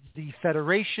the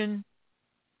Federation,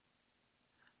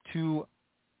 to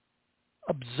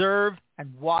observe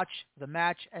and watch the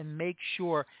match and make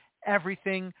sure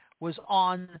everything was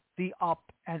on the up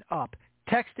and up.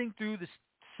 Texting through the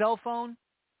cell phone,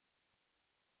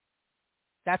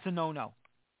 that's a no-no.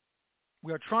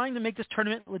 We are trying to make this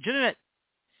tournament legitimate.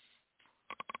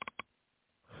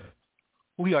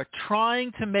 We are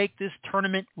trying to make this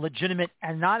tournament legitimate,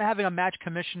 and not having a match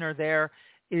commissioner there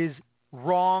is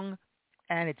wrong,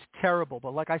 and it's terrible.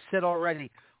 But like I said already,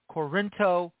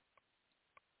 Corinto,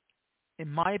 in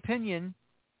my opinion,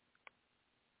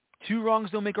 2 wrongs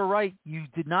don't make a right. You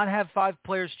did not have 5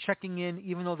 players checking in,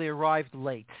 even though they arrived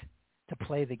late to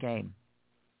play the game.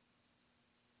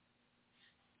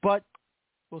 But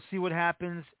we'll see what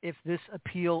happens if this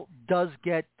appeal does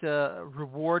get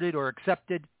rewarded or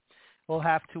accepted. We'll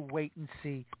have to wait and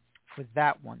see for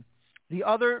that one. The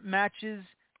other matches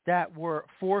that were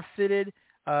forfeited,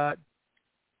 EFA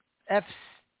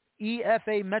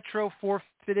Metro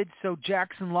forfeited, so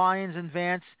Jackson Lions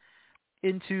advance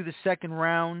into the second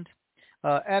round.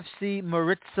 FC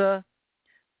Maritza,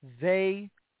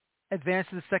 they advance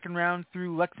to the second round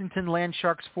through Lexington Land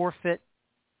Sharks forfeit.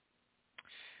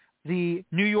 The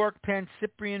New York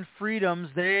Pan-Cyprian Freedoms,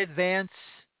 they advance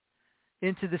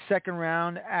into the second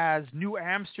round as New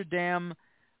Amsterdam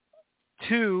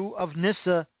 2 of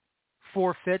Nyssa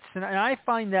forfeits. And I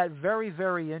find that very,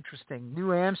 very interesting.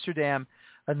 New Amsterdam,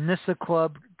 a Nyssa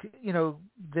club,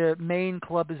 the main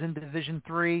club is in Division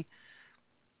 3.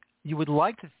 You would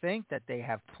like to think that they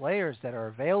have players that are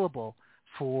available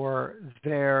for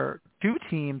their 2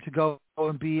 team to go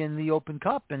and be in the Open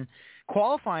Cup and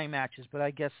qualifying matches, but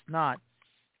I guess not.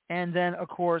 And then, of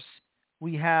course,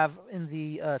 we have in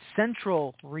the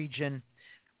central region,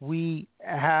 we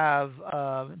have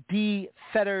D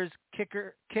Fetters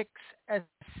Kicks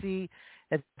SC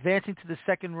advancing to the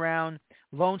second round.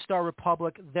 Lone Star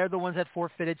Republic, they're the ones that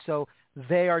forfeited, so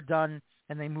they are done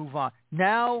and they move on.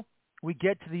 Now we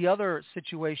get to the other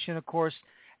situation, of course,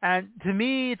 and to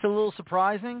me it's a little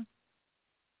surprising,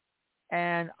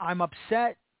 and I'm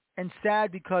upset and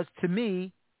sad because to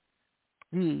me,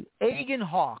 the Aiken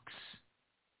Hawks,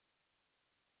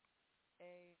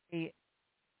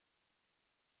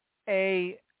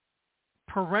 a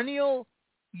perennial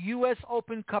U.S.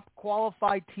 Open Cup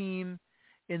qualified team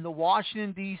in the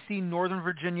Washington, D.C., Northern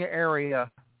Virginia area,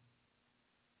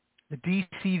 the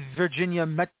D.C., Virginia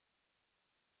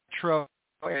metro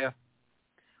area,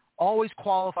 always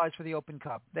qualifies for the Open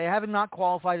Cup. They haven't not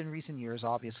qualified in recent years,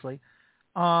 obviously.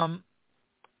 And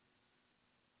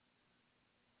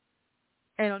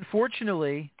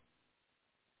unfortunately,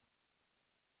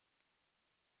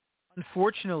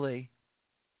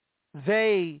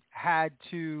 they had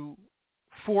to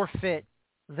forfeit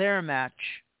their match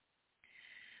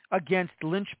against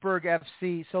Lynchburg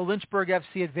FC. So Lynchburg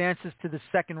FC advances to the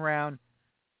second round.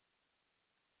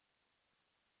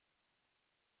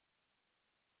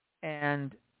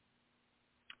 And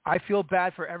I feel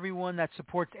bad for everyone that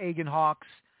supports Aiken Hawks.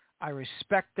 I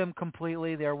respect them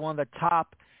completely. They're one of the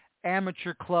top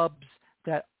amateur clubs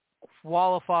that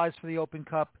qualifies for the Open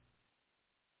Cup.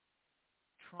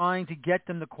 Trying to get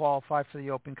them to qualify for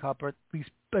the Open Cup, or at least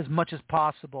as much as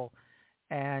possible,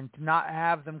 and to not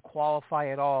have them qualify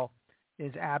at all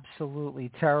is absolutely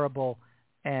terrible.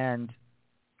 And,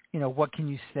 what can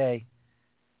you say?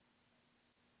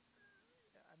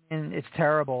 I mean, it's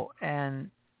terrible,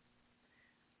 and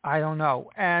I don't know.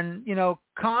 And,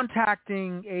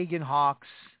 contacting Aiken Hawks,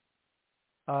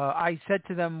 I said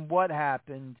to them what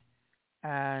happened,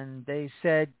 and they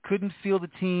said couldn't feel the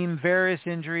team, various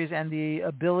injuries, and the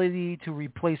ability to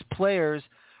replace players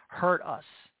hurt us.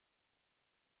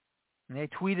 And they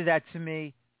tweeted that to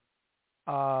me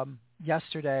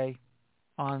yesterday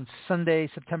on Sunday,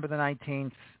 September the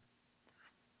 19th.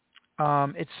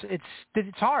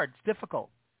 It's hard. It's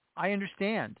difficult. I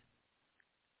understand.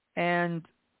 And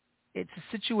it's a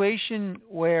situation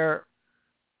where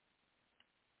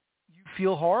you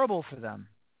feel horrible for them.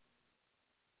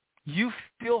 You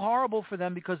feel horrible for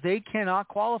them because they cannot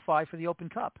qualify for the Open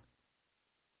Cup.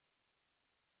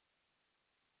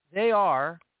 They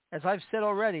are, as I've said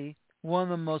already, one of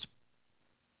the most,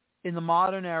 in the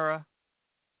modern era,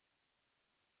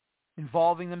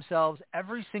 involving themselves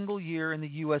every single year in the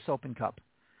U.S. Open Cup.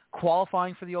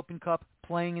 Qualifying for the Open Cup,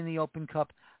 playing in the Open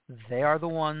Cup. They are the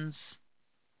ones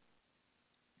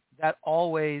that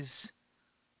always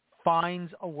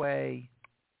finds a way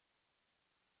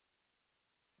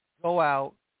go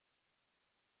out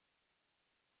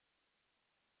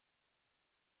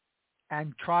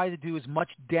and try to do as much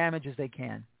damage as they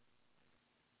can.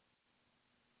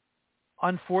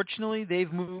 Unfortunately,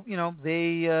 they've moved.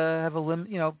 They have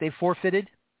they forfeited,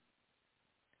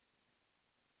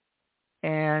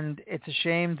 and it's a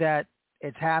shame that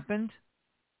it's happened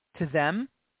to them.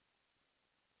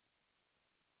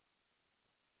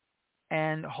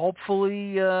 And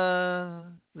hopefully,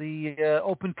 the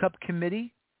Open Cup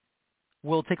committee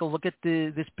will take a look at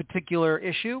this particular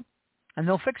issue, and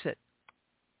they'll fix it.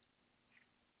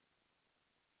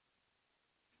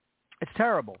 It's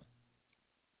terrible.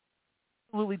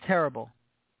 Absolutely terrible.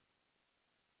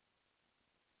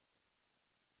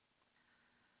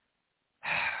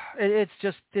 It's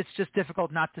just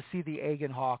difficult not to see the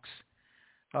Aiken Hawks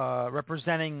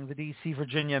representing the D.C.,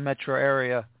 Virginia metro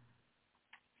area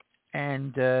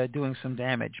and doing some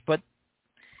damage. But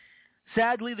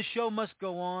sadly, the show must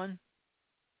go on.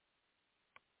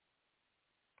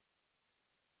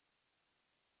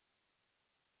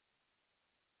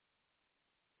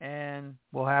 And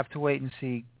we'll have to wait and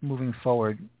see moving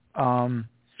forward.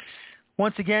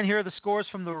 Once again, here are the scores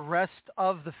from the rest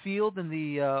of the field in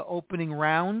the opening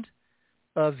round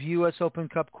of U.S. Open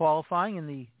Cup qualifying in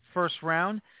the first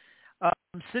round.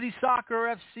 City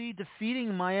Soccer FC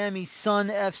defeating Miami Sun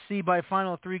FC by a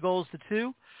final of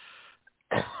 3-2.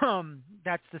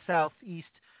 That's the Southeast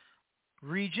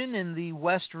region. In the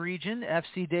West region,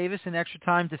 FC Davis in extra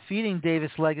time defeating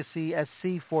Davis Legacy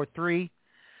SC 4-3.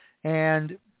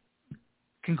 And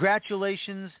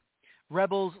congratulations,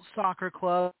 Rebels Soccer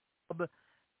Club.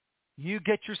 You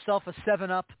get yourself a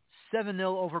 7-up, 7-0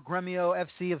 over Gremio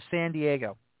FC of San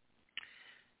Diego.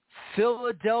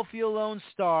 Philadelphia Lone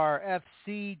Star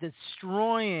FC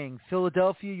destroying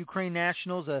Philadelphia Ukraine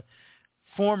Nationals, a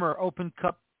former Open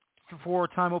Cup,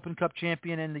 four-time Open Cup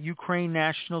champion, and the Ukraine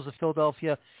Nationals of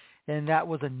Philadelphia. And that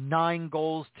was a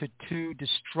 9-2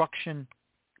 destruction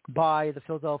by the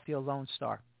Philadelphia Lone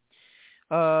Star.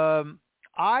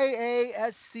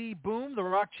 IASC Boom, the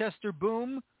Rochester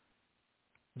Boom,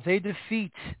 they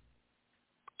defeat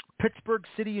Pittsburgh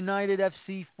City United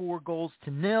FC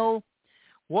 4-0.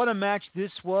 What a match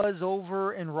this was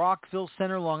over in Rockville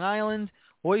Center, Long Island.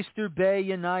 Oyster Bay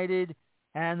United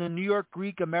and the New York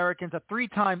Greek Americans, a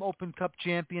 3-time Open Cup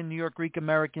champion, New York Greek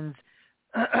Americans.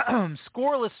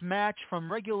 Scoreless match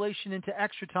from regulation into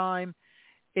extra time.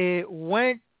 It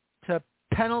went to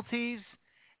penalties,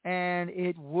 and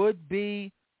it would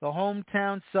be the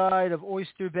hometown side of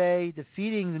Oyster Bay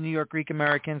defeating the New York Greek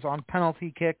Americans on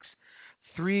penalty kicks,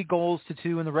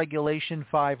 3-2 in the regulation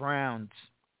 5 rounds.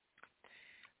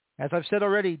 As I've said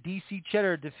already, DC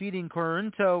Cheddar defeating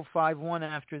Corinto 5-1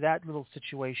 after that little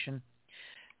situation.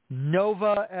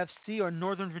 Nova FC or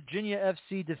Northern Virginia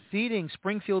FC defeating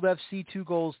Springfield FC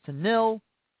 2-0.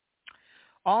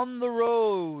 On the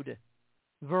road,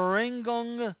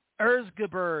 Verengung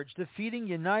Erzgebirge defeating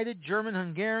United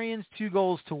German-Hungarians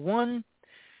 2-1.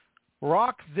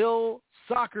 Rockville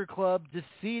Soccer Club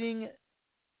defeating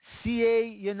CA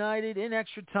United in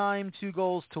extra time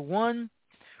 2-1.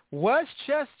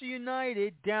 Westchester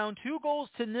United down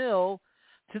 2-0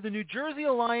 to the New Jersey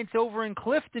Alliance over in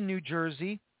Clifton, New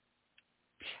Jersey.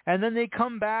 And then they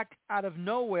come back out of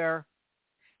nowhere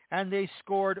and they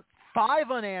scored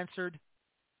 5 unanswered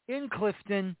in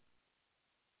Clifton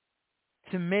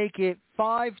to make it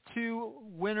 5-2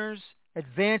 winners,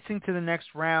 advancing to the next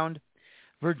round.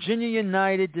 Virginia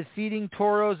United defeating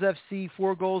Toros FC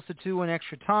 4-2 in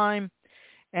extra time.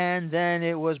 And then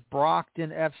it was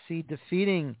Brockton FC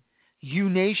defeating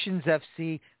U-Nations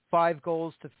FC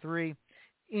 5-3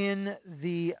 in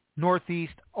the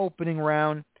Northeast opening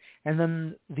round. And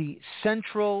then the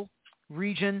Central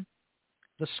region,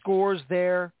 the scores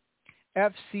there,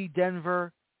 FC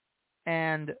Denver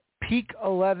and Peak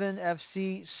 11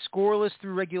 FC scoreless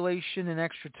through regulation and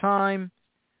extra time.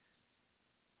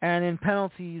 And in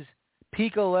penalties,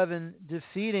 Peak 11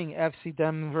 defeating FC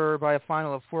Denver by a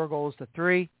final of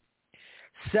 4-3.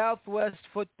 Southwest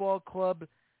Football Club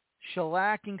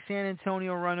shellacking San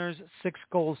Antonio Runners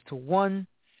 6-1.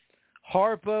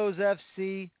 Harpo's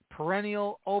FC,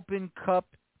 perennial Open Cup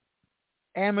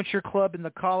amateur club in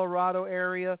the Colorado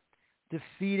area,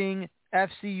 defeating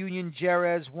FC Union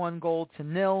Jerez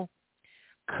 1-0.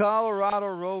 Colorado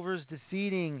Rovers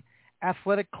defeating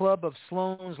Athletic Club of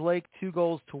Sloan's Lake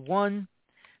 2-1.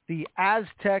 The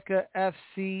Azteca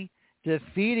FC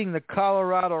defeating the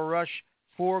Colorado Rush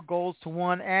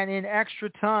 4-1. And in extra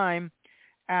time,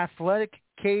 Athletic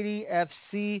Katy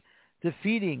FC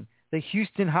defeating the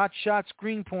Houston Hotshots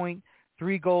Greenpoint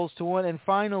 3-1. And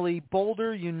finally,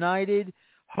 Boulder United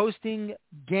hosting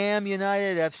GAM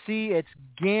United FC. It's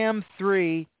GAM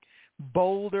 3,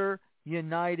 Boulder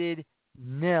United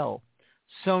 0.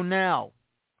 So now,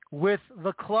 with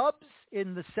the clubs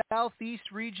in the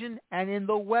Southeast region and in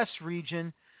the West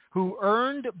region who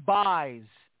earned buys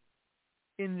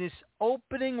in this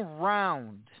opening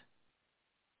round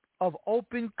of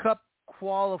Open Cup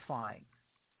qualifying,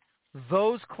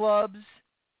 those clubs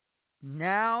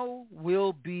now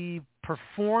will be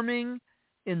performing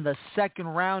in the second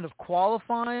round of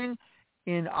qualifying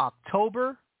in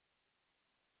October.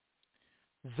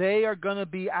 They are going to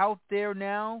be out there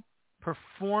now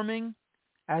performing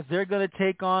as they're going to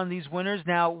take on these winners.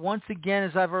 Now, once again,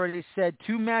 as I've already said,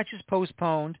 2 matches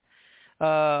postponed,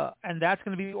 and that's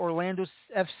going to be Orlando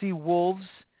FC Wolves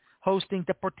hosting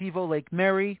Deportivo Lake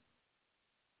Mary,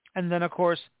 and then, of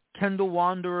course, Kendall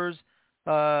Wanderers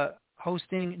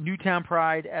hosting Newtown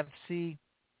Pride FC.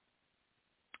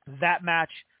 That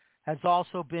match has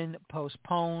also been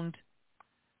postponed,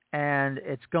 and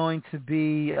it's going to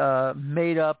be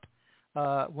made up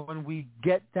when we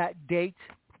get that date.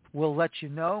 We'll let you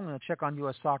know. I'm going to check on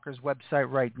U.S. Soccer's website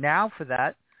right now for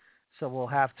that, so we'll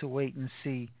have to wait and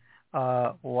see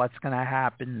what's going to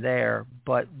happen there.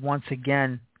 But once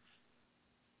again,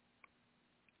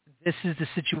 this is the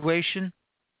situation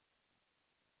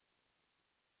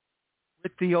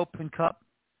with the Open Cup.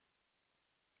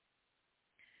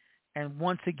 And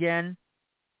once again,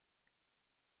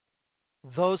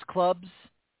 those clubs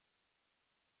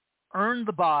earned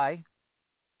the bye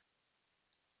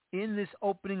in this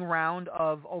opening round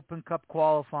of Open Cup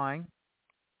qualifying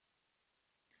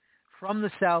from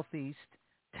the Southeast,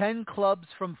 10 clubs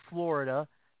from Florida,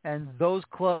 and those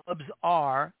clubs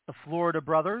are the Florida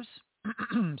Brothers,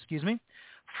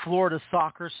 Florida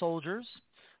Soccer Soldiers,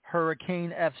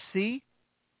 Hurricane FC,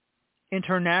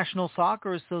 International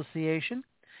Soccer Association,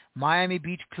 Miami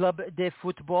Beach Club de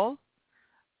Football,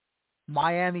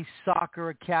 Miami Soccer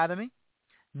Academy,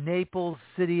 Naples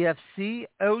City FC,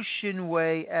 Ocean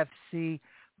Way FC,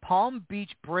 Palm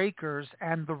Beach Breakers,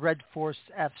 and the Red Force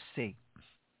FC.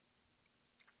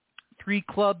 3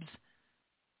 clubs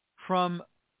from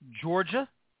Georgia.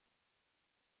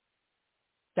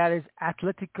 That is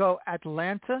Atletico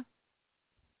Atlanta,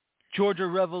 Georgia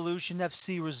Revolution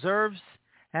FC Reserves,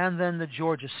 and then the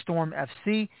Georgia Storm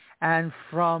FC. And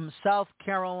from South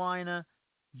Carolina,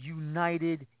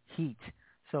 United Heat.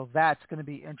 So that's going to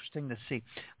be interesting to see.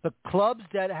 The clubs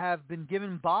that have been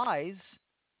given buys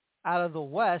out of the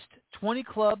West, 20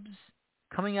 clubs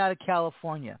coming out of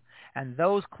California. And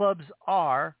those clubs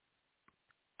are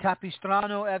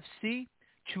Capistrano FC,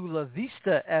 Chula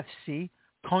Vista FC,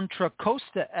 Contra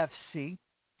Costa FC,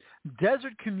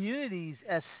 Desert Communities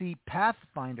SC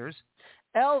Pathfinders,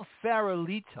 El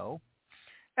Farolito,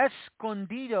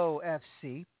 Escondido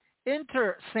FC,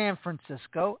 Inter San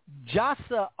Francisco,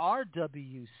 JASA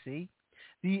RWC,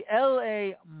 the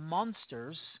LA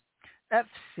Monsters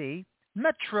FC,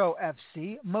 Metro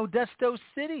FC, Modesto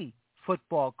City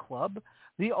Football Club,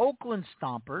 the Oakland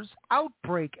Stompers,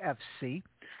 Outbreak FC,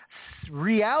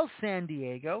 Real San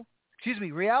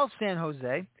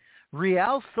Jose,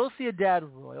 Real Sociedad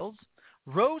Royals,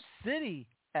 Rose City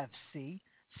FC,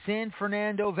 San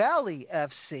Fernando Valley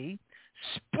FC,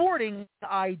 Sporting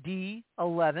ID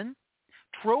 11,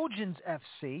 Trojans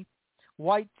FC,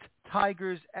 White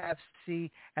Tigers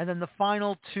FC, and then the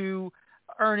final two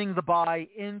earning the bye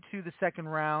into the second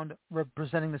round,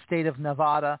 representing the state of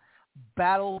Nevada,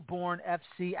 Battleborn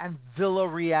FC and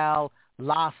Villarreal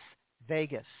Las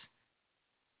Vegas.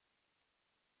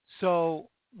 So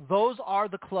those are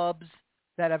the clubs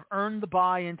that have earned the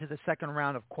bye into the second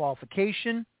round of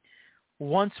qualification.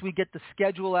 Once we get the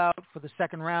schedule out for the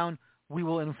second round, we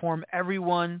will inform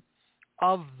everyone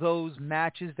of those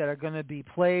matches that are going to be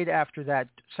played after that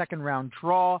second round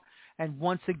draw. And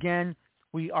once again,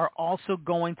 we are also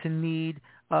going to need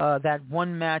that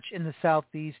one match in the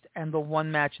Southeast and the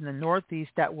one match in the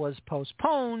Northeast that was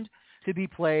postponed to be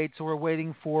played. So we're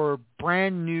waiting for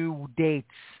brand new dates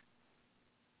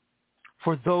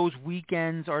for those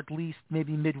weekends, or at least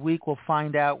maybe midweek. We'll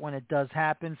find out when it does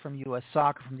happen from U.S.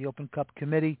 Soccer, from the Open Cup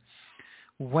Committee,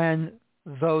 when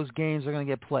those games are going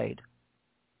to get played.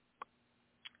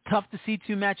 Tough to see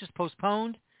two matches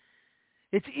postponed.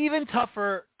 It's even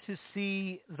tougher to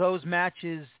see those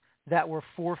matches that were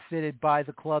forfeited by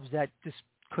the clubs that just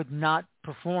could not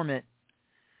perform it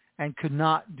and could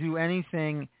not do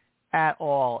anything at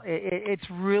all. It's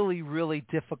really, really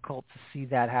difficult to see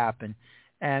that happen.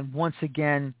 And once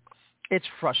again, it's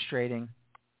frustrating.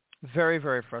 Very,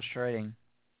 very frustrating.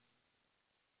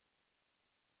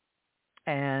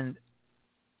 And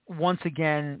once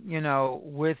again,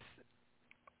 with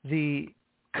the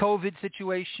COVID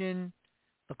situation,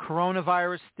 the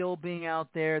coronavirus still being out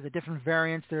there, the different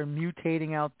variants that are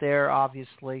mutating out there,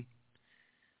 obviously,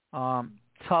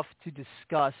 tough to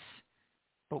discuss.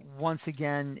 But once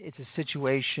again, it's a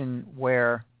situation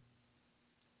where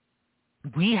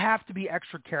we have to be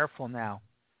extra careful now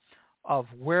of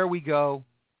where we go,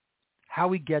 how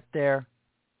we get there,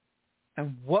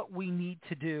 and what we need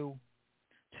to do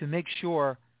to make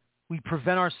sure we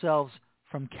prevent ourselves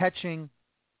from catching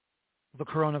the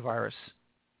coronavirus.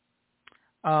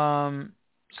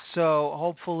 So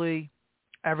hopefully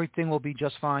everything will be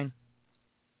just fine.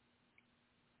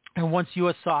 And once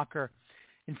U.S. Soccer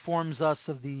informs us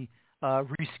of the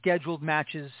rescheduled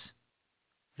matches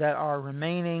that are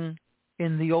remaining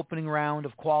in the opening round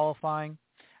of qualifying,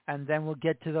 and then we'll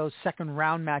get to those second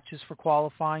round matches for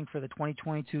qualifying for the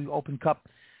 2022 Open Cup,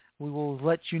 we will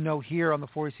let you know here on the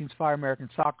 40 Seasons Fire American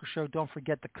Soccer Show. Don't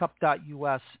forget the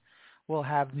Cup.us will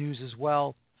have news as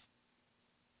well.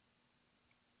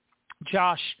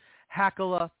 Josh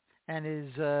Hakala and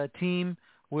his team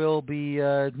will be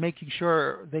making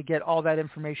sure they get all that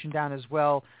information down as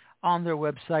well on their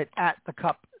website at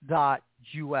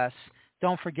thecup.us.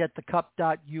 Don't forget the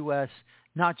Cup.us,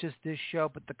 not just this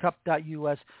show, but the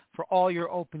Cup.us for all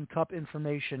your Open Cup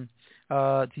information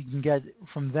you can get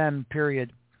from them,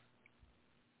 period.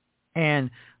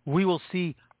 And we will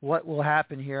see what will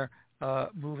happen here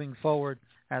moving forward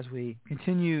as we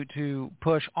continue to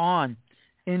push on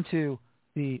into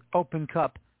the Open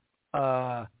Cup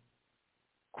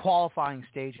qualifying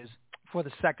stages for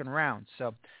the second round.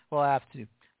 So we'll have to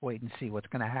wait and see what's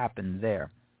going to happen there.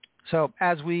 So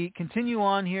as we continue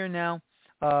on here now,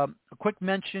 a quick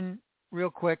mention, real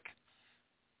quick.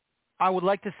 I would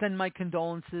like to send my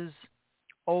condolences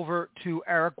over to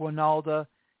Eric Winalda.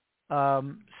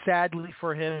 Sadly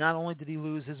for him, not only did he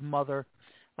lose his mother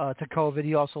to COVID,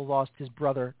 he also lost his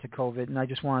brother to COVID. And I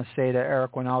just want to say to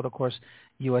Eric Winalda, of course,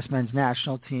 U.S. men's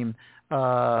national team,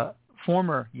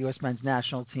 former U.S. men's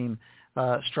national team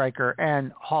striker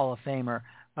and Hall of Famer,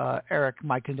 Eric,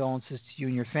 my condolences to you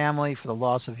and your family for the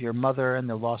loss of your mother and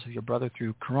the loss of your brother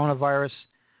through coronavirus.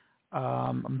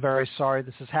 I'm very sorry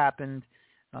this has happened,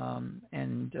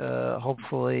 and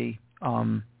hopefully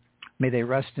may they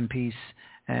rest in peace,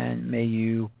 and may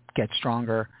you get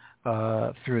stronger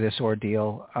through this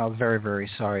ordeal. Very, very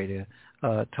sorry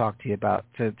to talk to you about,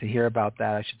 to hear about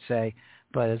that, I should say.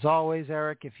 But as always,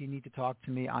 Eric, if you need to talk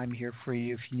to me, I'm here for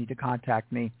you. If you need to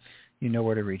contact me, you know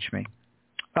where to reach me.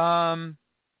 Now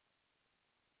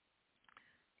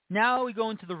we go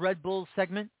into the Red Bulls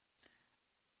segment.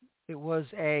 It was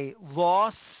a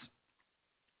loss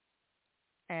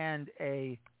and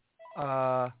a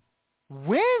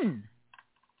win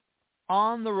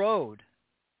on the road.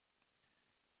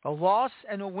 A loss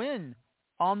and a win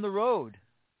on the road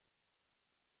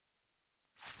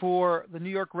for the New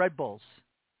York Red Bulls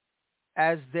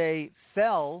as they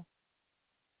fell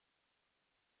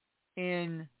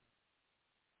in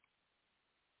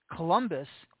Columbus,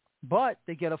 but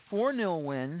they get a 4-0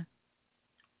 win.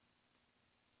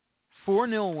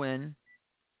 4-0 win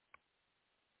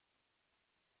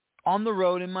on the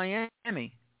road in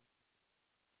Miami.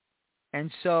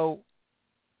 And so,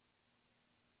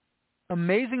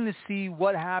 amazing to see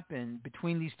what happened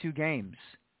between these two games.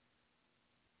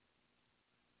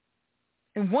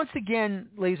 And once again,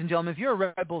 ladies and gentlemen, if you're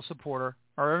a Red Bull supporter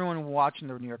or anyone watching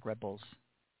the New York Red Bulls,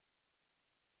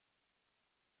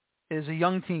 it is a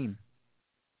young team.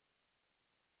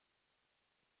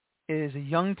 It is a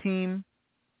young team.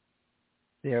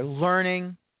 They're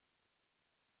learning.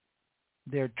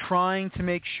 They're trying to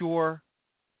make sure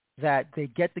that they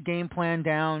get the game plan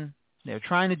down. They're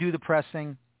trying to do the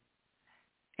pressing.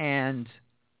 And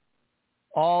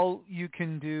all you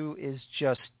can do is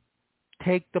just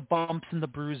take the bumps and the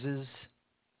bruises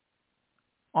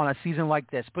on a season like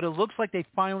this. But it looks like they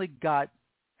finally got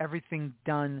everything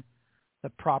done the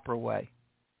proper way.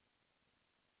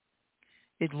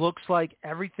 It looks like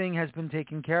everything has been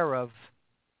taken care of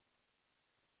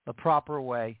the proper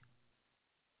way.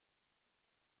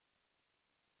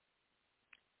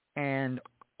 And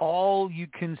all you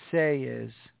can say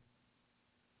is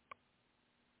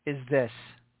this.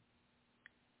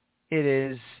 It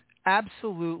is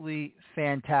absolutely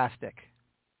fantastic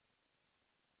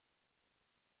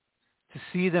to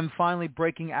see them finally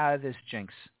breaking out of this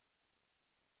jinx.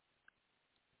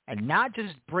 And not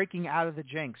just breaking out of the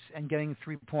jinx and getting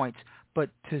 3 points, but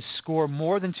to score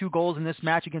more than 2 goals in this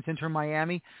match against Inter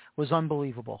Miami was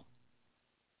unbelievable.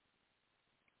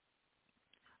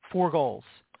 4 goals.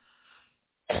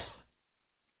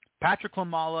 Patrick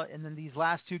Klimala, in these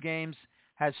last 2 games,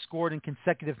 has scored in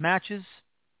consecutive matches,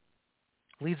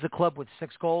 leads the club with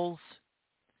 6 goals.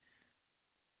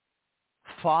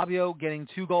 Fabio getting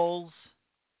 2 goals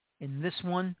in this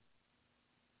one,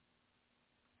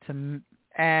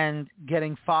 and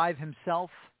getting 5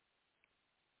 himself.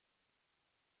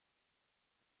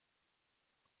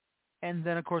 And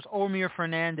then, of course, Omir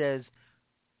Fernandez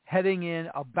heading in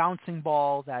a bouncing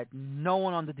ball that no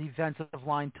one on the defensive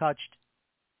line touched.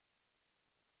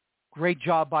 Great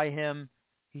job by him.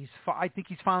 I think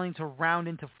he's finally to round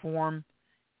into form.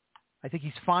 I think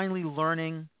he's finally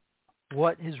learning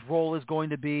what his role is going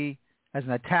to be as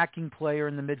an attacking player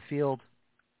in the midfield.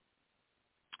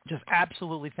 Just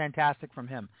absolutely fantastic from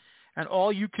him. And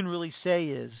all you can really say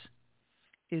is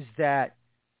that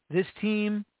this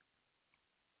team,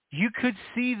 you could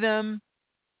see them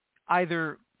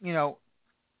either,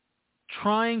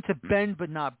 trying to bend but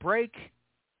not break,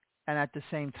 and at the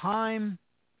same time,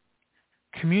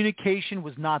 communication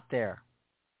was not there.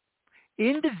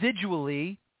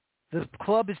 Individually, the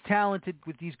club is talented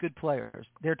with these good players.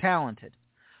 They're talented.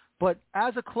 But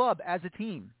as a club, as a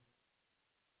team,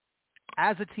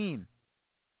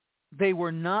 they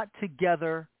were not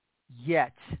together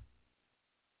yet.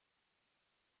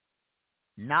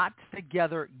 Not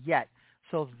together yet.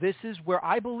 So this is where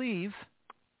I believe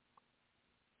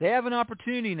they have an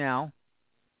opportunity now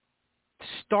to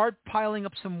start piling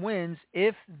up some wins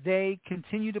if they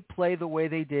continue to play the way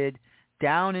they did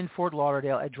down in Fort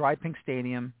Lauderdale at Dry Pink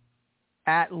Stadium,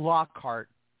 at Lockhart.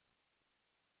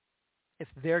 If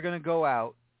they're going to go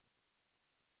out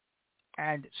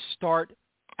and start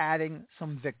adding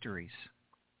some victories.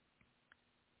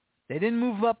 They didn't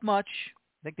move up much.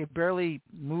 I think they barely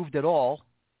moved at all.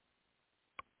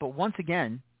 But once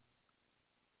again,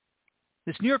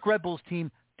 this New York Red Bulls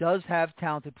team does have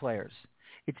talented players.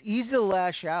 It's easy to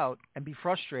lash out and be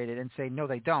frustrated and say, no,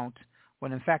 they don't,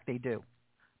 when in fact they do.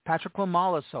 Patrick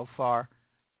Klimala so far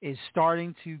is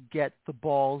starting to get the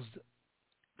balls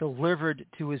delivered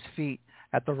to his feet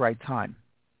at the right time.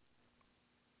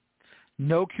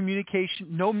 No communication,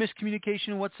 no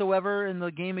miscommunication whatsoever in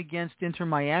the game against Inter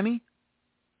Miami.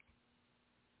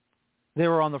 They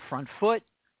were on the front foot.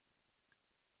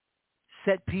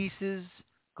 Set pieces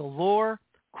galore,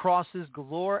 crosses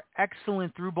galore,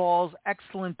 excellent through balls,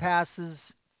 excellent passes,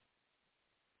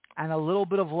 and a little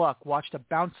bit of luck. Watched a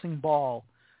bouncing ball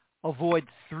avoid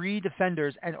 3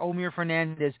 defenders and Omir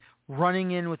Fernandez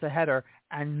running in with a header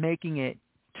and making it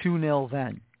 2-0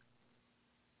 then.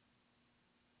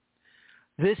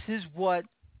 This is what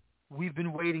we've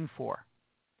been waiting for.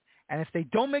 And if they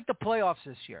don't make the playoffs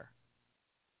this year,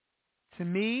 to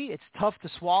me, it's tough to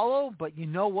swallow, but you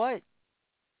know what?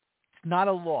 It's not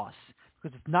a loss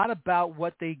because it's not about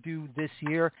what they do this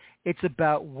year. It's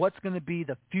about what's going to be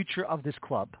the future of this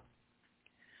club.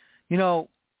 You know,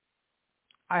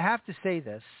 I have to say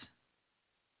this.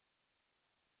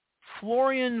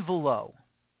 Florian Valot,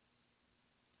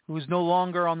 who is no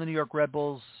longer on the New York Red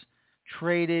Bulls,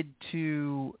 traded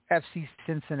to FC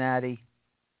Cincinnati.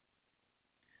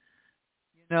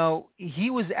 You know, he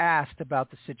was asked about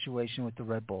the situation with the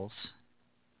Red Bulls,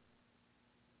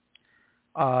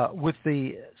 with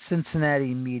the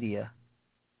Cincinnati media.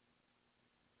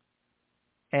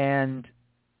 And,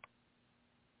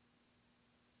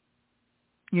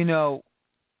 you know,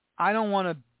 I don't want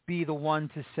to be the one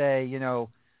to say, you know,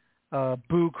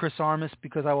 boo Chris Armas,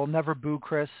 because I will never boo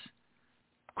Chris.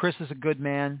 Chris is a good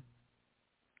man.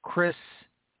 Chris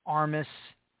Armas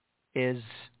is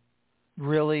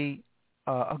really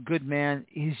a good man.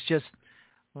 He's just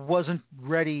wasn't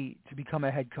ready to become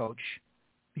a head coach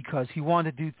because he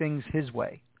wanted to do things his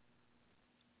way.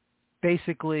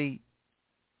 Basically,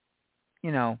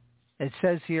 you know, it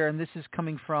says here, and this is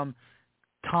coming from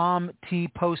Tom T.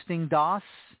 Posting DOS,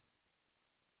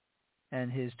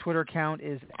 and his Twitter account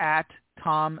is at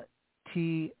Tom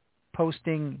T.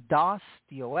 Posting DOS,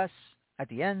 D-O-S, at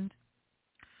the end.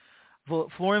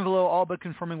 Florian Valot all but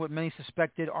confirming what many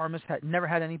suspected. Armas had never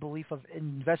had any belief of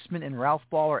investment in Ralph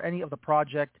Ball or any of the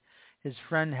project his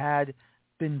friend had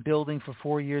been building for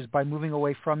 4 years. By moving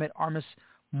away from it, Armas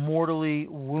mortally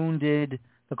wounded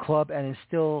the club and it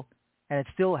still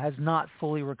has not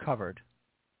fully recovered.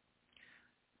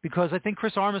 Because I think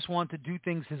Chris Armas wanted to do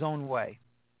things his own way.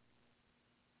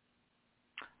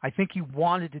 I think he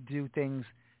wanted to do things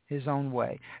his own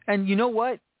way. And you know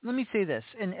what? Let me say this,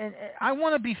 and I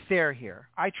want to be fair here.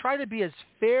 I try to be as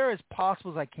fair as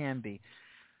possible as I can be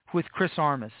with Chris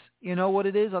Armas. You know what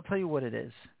it is? I'll tell you what it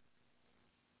is.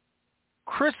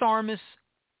 Chris Armas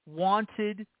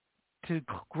wanted to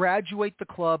graduate the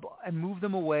club and move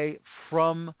them away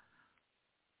from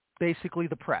basically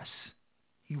the press.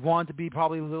 He wanted to be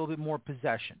probably a little bit more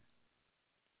possession.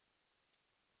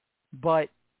 But,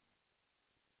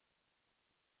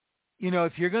 you know,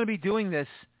 if you're going to be doing this,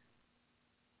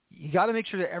 you got to make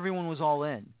sure that everyone was all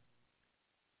in.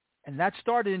 And that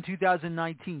started in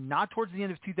 2019, not towards the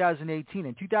end of 2018.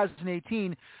 In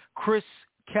 2018, Chris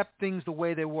kept things the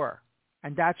way they were.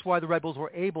 And that's why the Red Bulls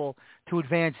were able to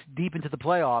advance deep into the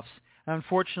playoffs. And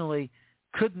unfortunately,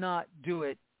 could not do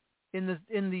it in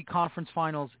the conference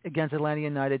finals against Atlanta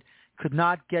United. Could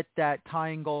not get that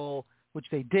tying goal, which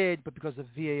they did, but because of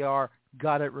VAR,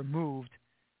 got it removed.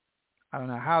 I don't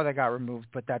know how that got removed,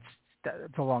 but that's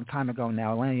a long time ago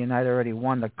now. Atlanta United already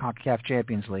won the CONCACAF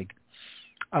Champions League.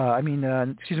 They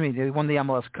won the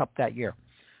MLS Cup that year.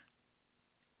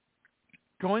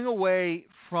 Going away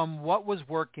from what was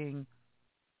working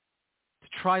to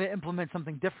try to implement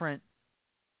something different,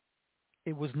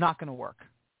 it was not going to work.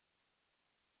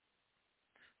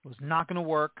 It was not going to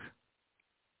work.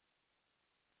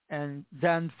 And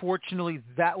then, fortunately,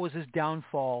 that was his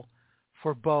downfall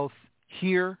for both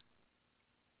here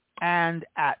and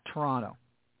at Toronto.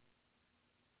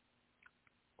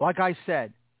 Like I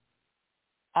said,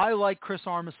 I like Chris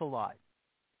Armas a lot.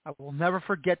 I will never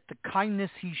forget the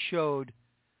kindness he showed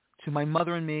to my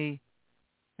mother and me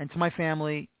and to my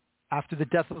family after the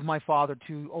death of my father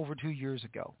over 2 years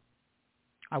ago.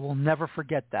 I will never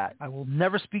forget that. I will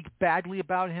never speak badly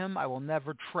about him. I will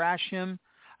never trash him.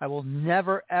 I will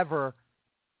never, ever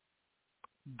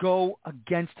go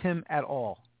against him at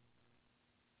all.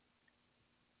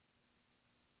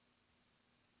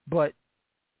 But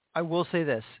I will say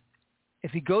this.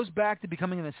 If he goes back to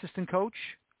becoming an assistant coach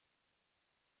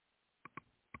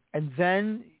and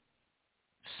then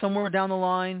somewhere down the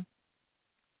line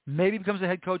maybe becomes a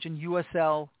head coach in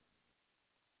USL,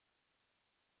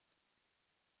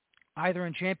 either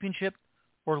in Championship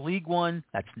or League One,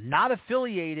 that's not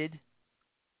affiliated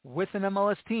with an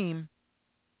MLS team,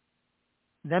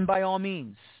 then by all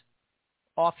means,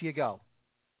 off you go.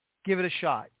 Give it a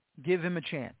shot. Give him a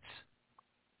chance.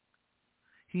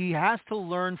 He has to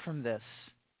learn from this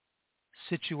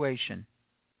situation.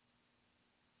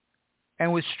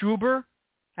 And with Struber,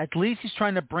 at least he's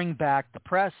trying to bring back the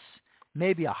press,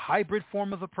 maybe a hybrid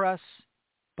form of a press.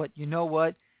 But you know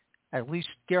what? At least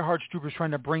Gerhard Struber's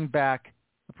trying to bring back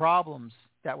the problems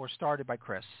that were started by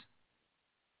Chris.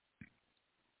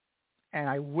 And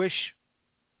I wish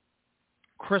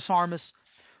Chris Armas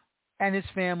and his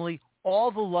family all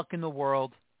the luck in the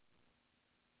world,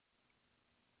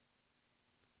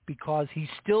 because he's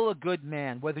still a good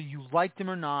man, whether you liked him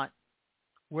or not,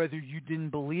 whether you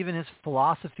didn't believe in his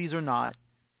philosophies or not.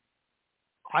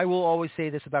 I will always say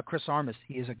this about Chris Armas.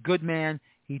 He is a good man.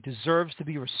 He deserves to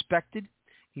be respected.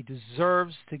 He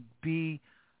deserves to be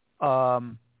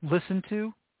listened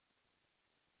to.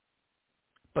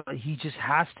 But he just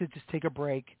has to just take a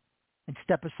break and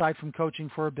step aside from coaching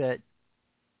for a bit.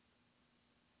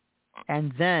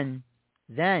 And then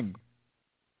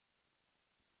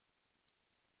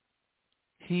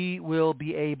he will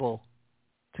be able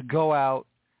to go out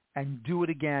and do it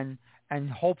again, and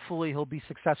hopefully he'll be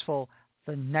successful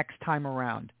the next time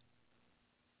around.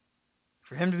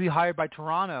 For him to be hired by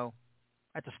Toronto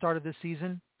at the start of this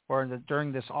season or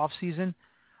during this off season,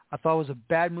 I thought it was a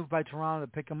bad move by Toronto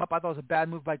to pick him up. I thought it was a bad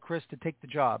move by Chris to take the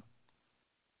job.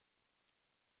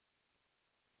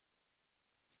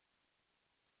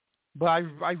 But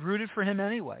I rooted for him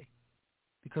anyway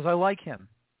because I like him.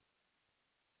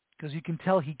 Because you can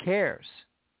tell he cares.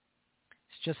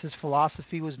 It's just his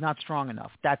philosophy was not strong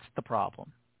enough. That's the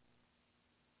problem.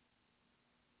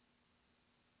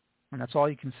 And that's all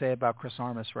you can say about Chris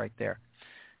Armas right there.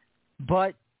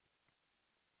 But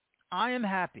I am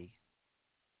happy.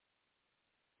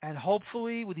 And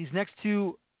hopefully with these next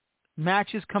two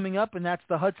matches coming up, and that's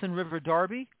the Hudson River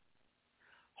Derby,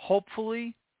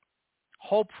 hopefully,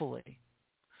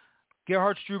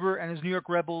 Gerhard Struber and his New York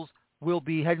Rebels will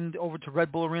be heading over to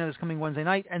Red Bull Arena this coming Wednesday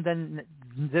night, and then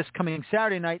this coming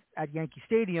Saturday night at Yankee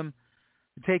Stadium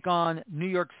to take on New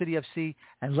York City FC,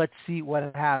 and let's see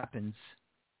what happens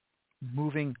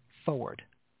moving forward.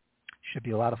 Should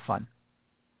be a lot of fun.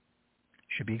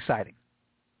 Should be exciting.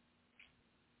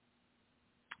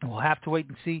 And we'll have to wait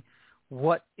and see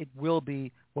what it will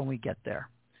be when we get there.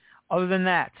 Other than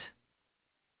that,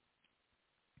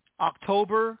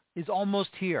 October is almost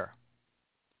here.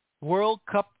 World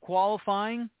Cup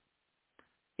qualifying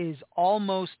is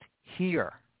almost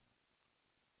here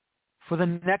for the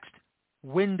next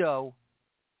window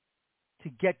to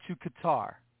get to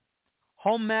Qatar.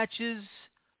 Home matches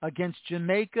against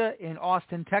Jamaica in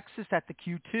Austin, Texas at the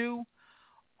Q2,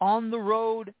 on the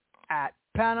road at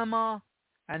Panama,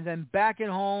 and then back at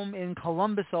home in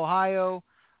Columbus, Ohio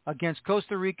against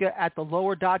Costa Rica at the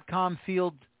Lower.com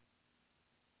field,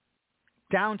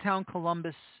 downtown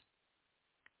Columbus.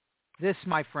 This,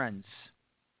 my friends,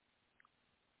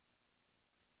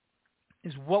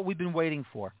 is what we've been waiting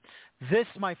for. This,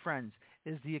 my friends,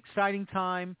 is the exciting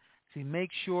time to make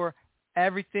sure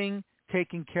everything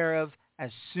taken care of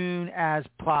as soon as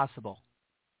possible.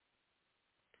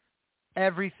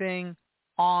 Everything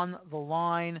on the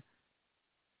line.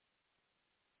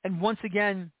 And once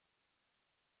again,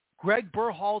 Greg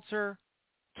Berhalter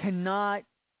cannot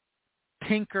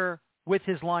tinker with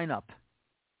his lineup.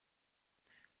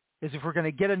 Is if we're going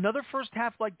to get another first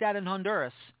half like that in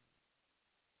Honduras,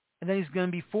 and then he's going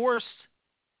to be forced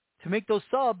to make those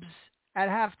subs at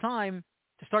halftime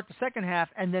to start the second half,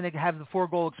 and then have the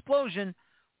 4-goal explosion,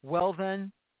 well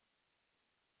then,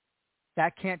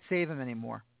 that can't save him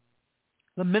anymore.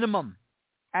 The minimum,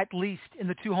 at least in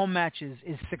the two home matches,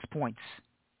 is 6 points.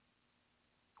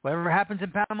 Whatever happens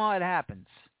in Panama, it happens.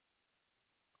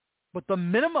 But the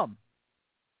minimum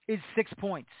is 6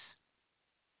 points.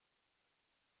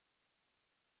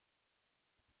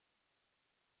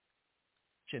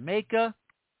 Jamaica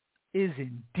is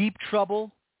in deep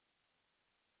trouble.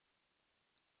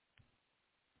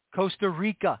 Costa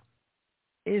Rica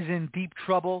is in deep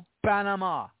trouble.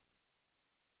 Panama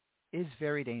is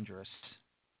very dangerous.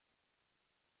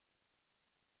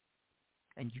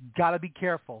 And you got to be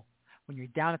careful when you're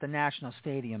down at the National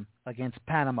Stadium against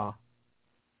Panama.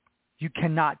 You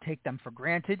cannot take them for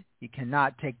granted. You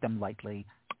cannot take them lightly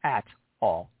at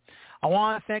all. I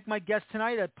want to thank my guest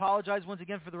tonight. I apologize once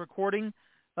again for the recording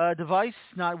device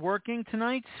not working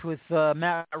tonight with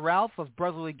Matt Ralph of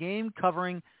Brotherly Game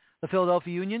covering the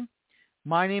Philadelphia Union.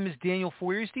 My name is Daniel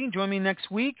Feuerstein. Join me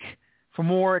next week for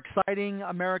more exciting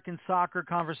American soccer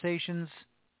conversations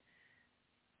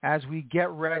as we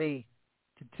get ready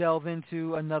to delve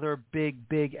into another big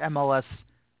MLS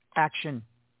action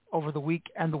over the week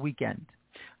and the weekend.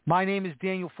 My name is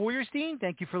Daniel Feuerstein.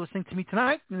 Thank you for listening to me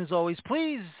tonight. And as always,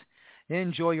 please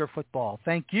enjoy your football.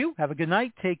 Thank you. Have a good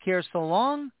night. Take care so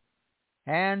long.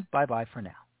 And bye-bye for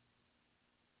now.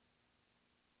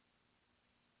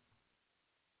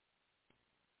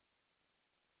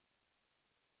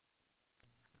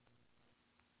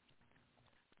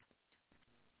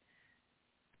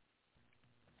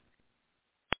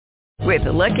 With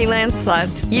the Lucky Land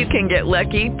Slots, you can get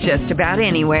lucky just about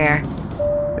anywhere.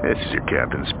 This is your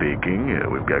captain speaking.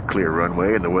 We've got clear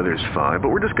runway and the weather's fine, but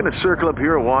we're just going to circle up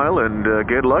here a while and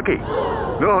get lucky.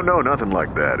 No, nothing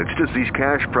like that. It's just these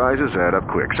cash prizes add up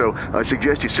quick. So I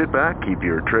suggest you sit back, keep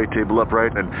your tray table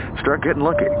upright, and start getting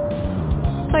lucky.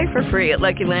 Play for free at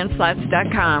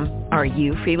LuckyLandSlots.com. Are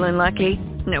you feeling lucky?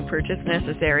 No purchase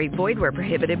necessary. Void where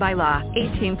prohibited by law.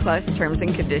 18+ terms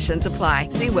and conditions apply.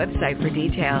 See website for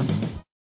details.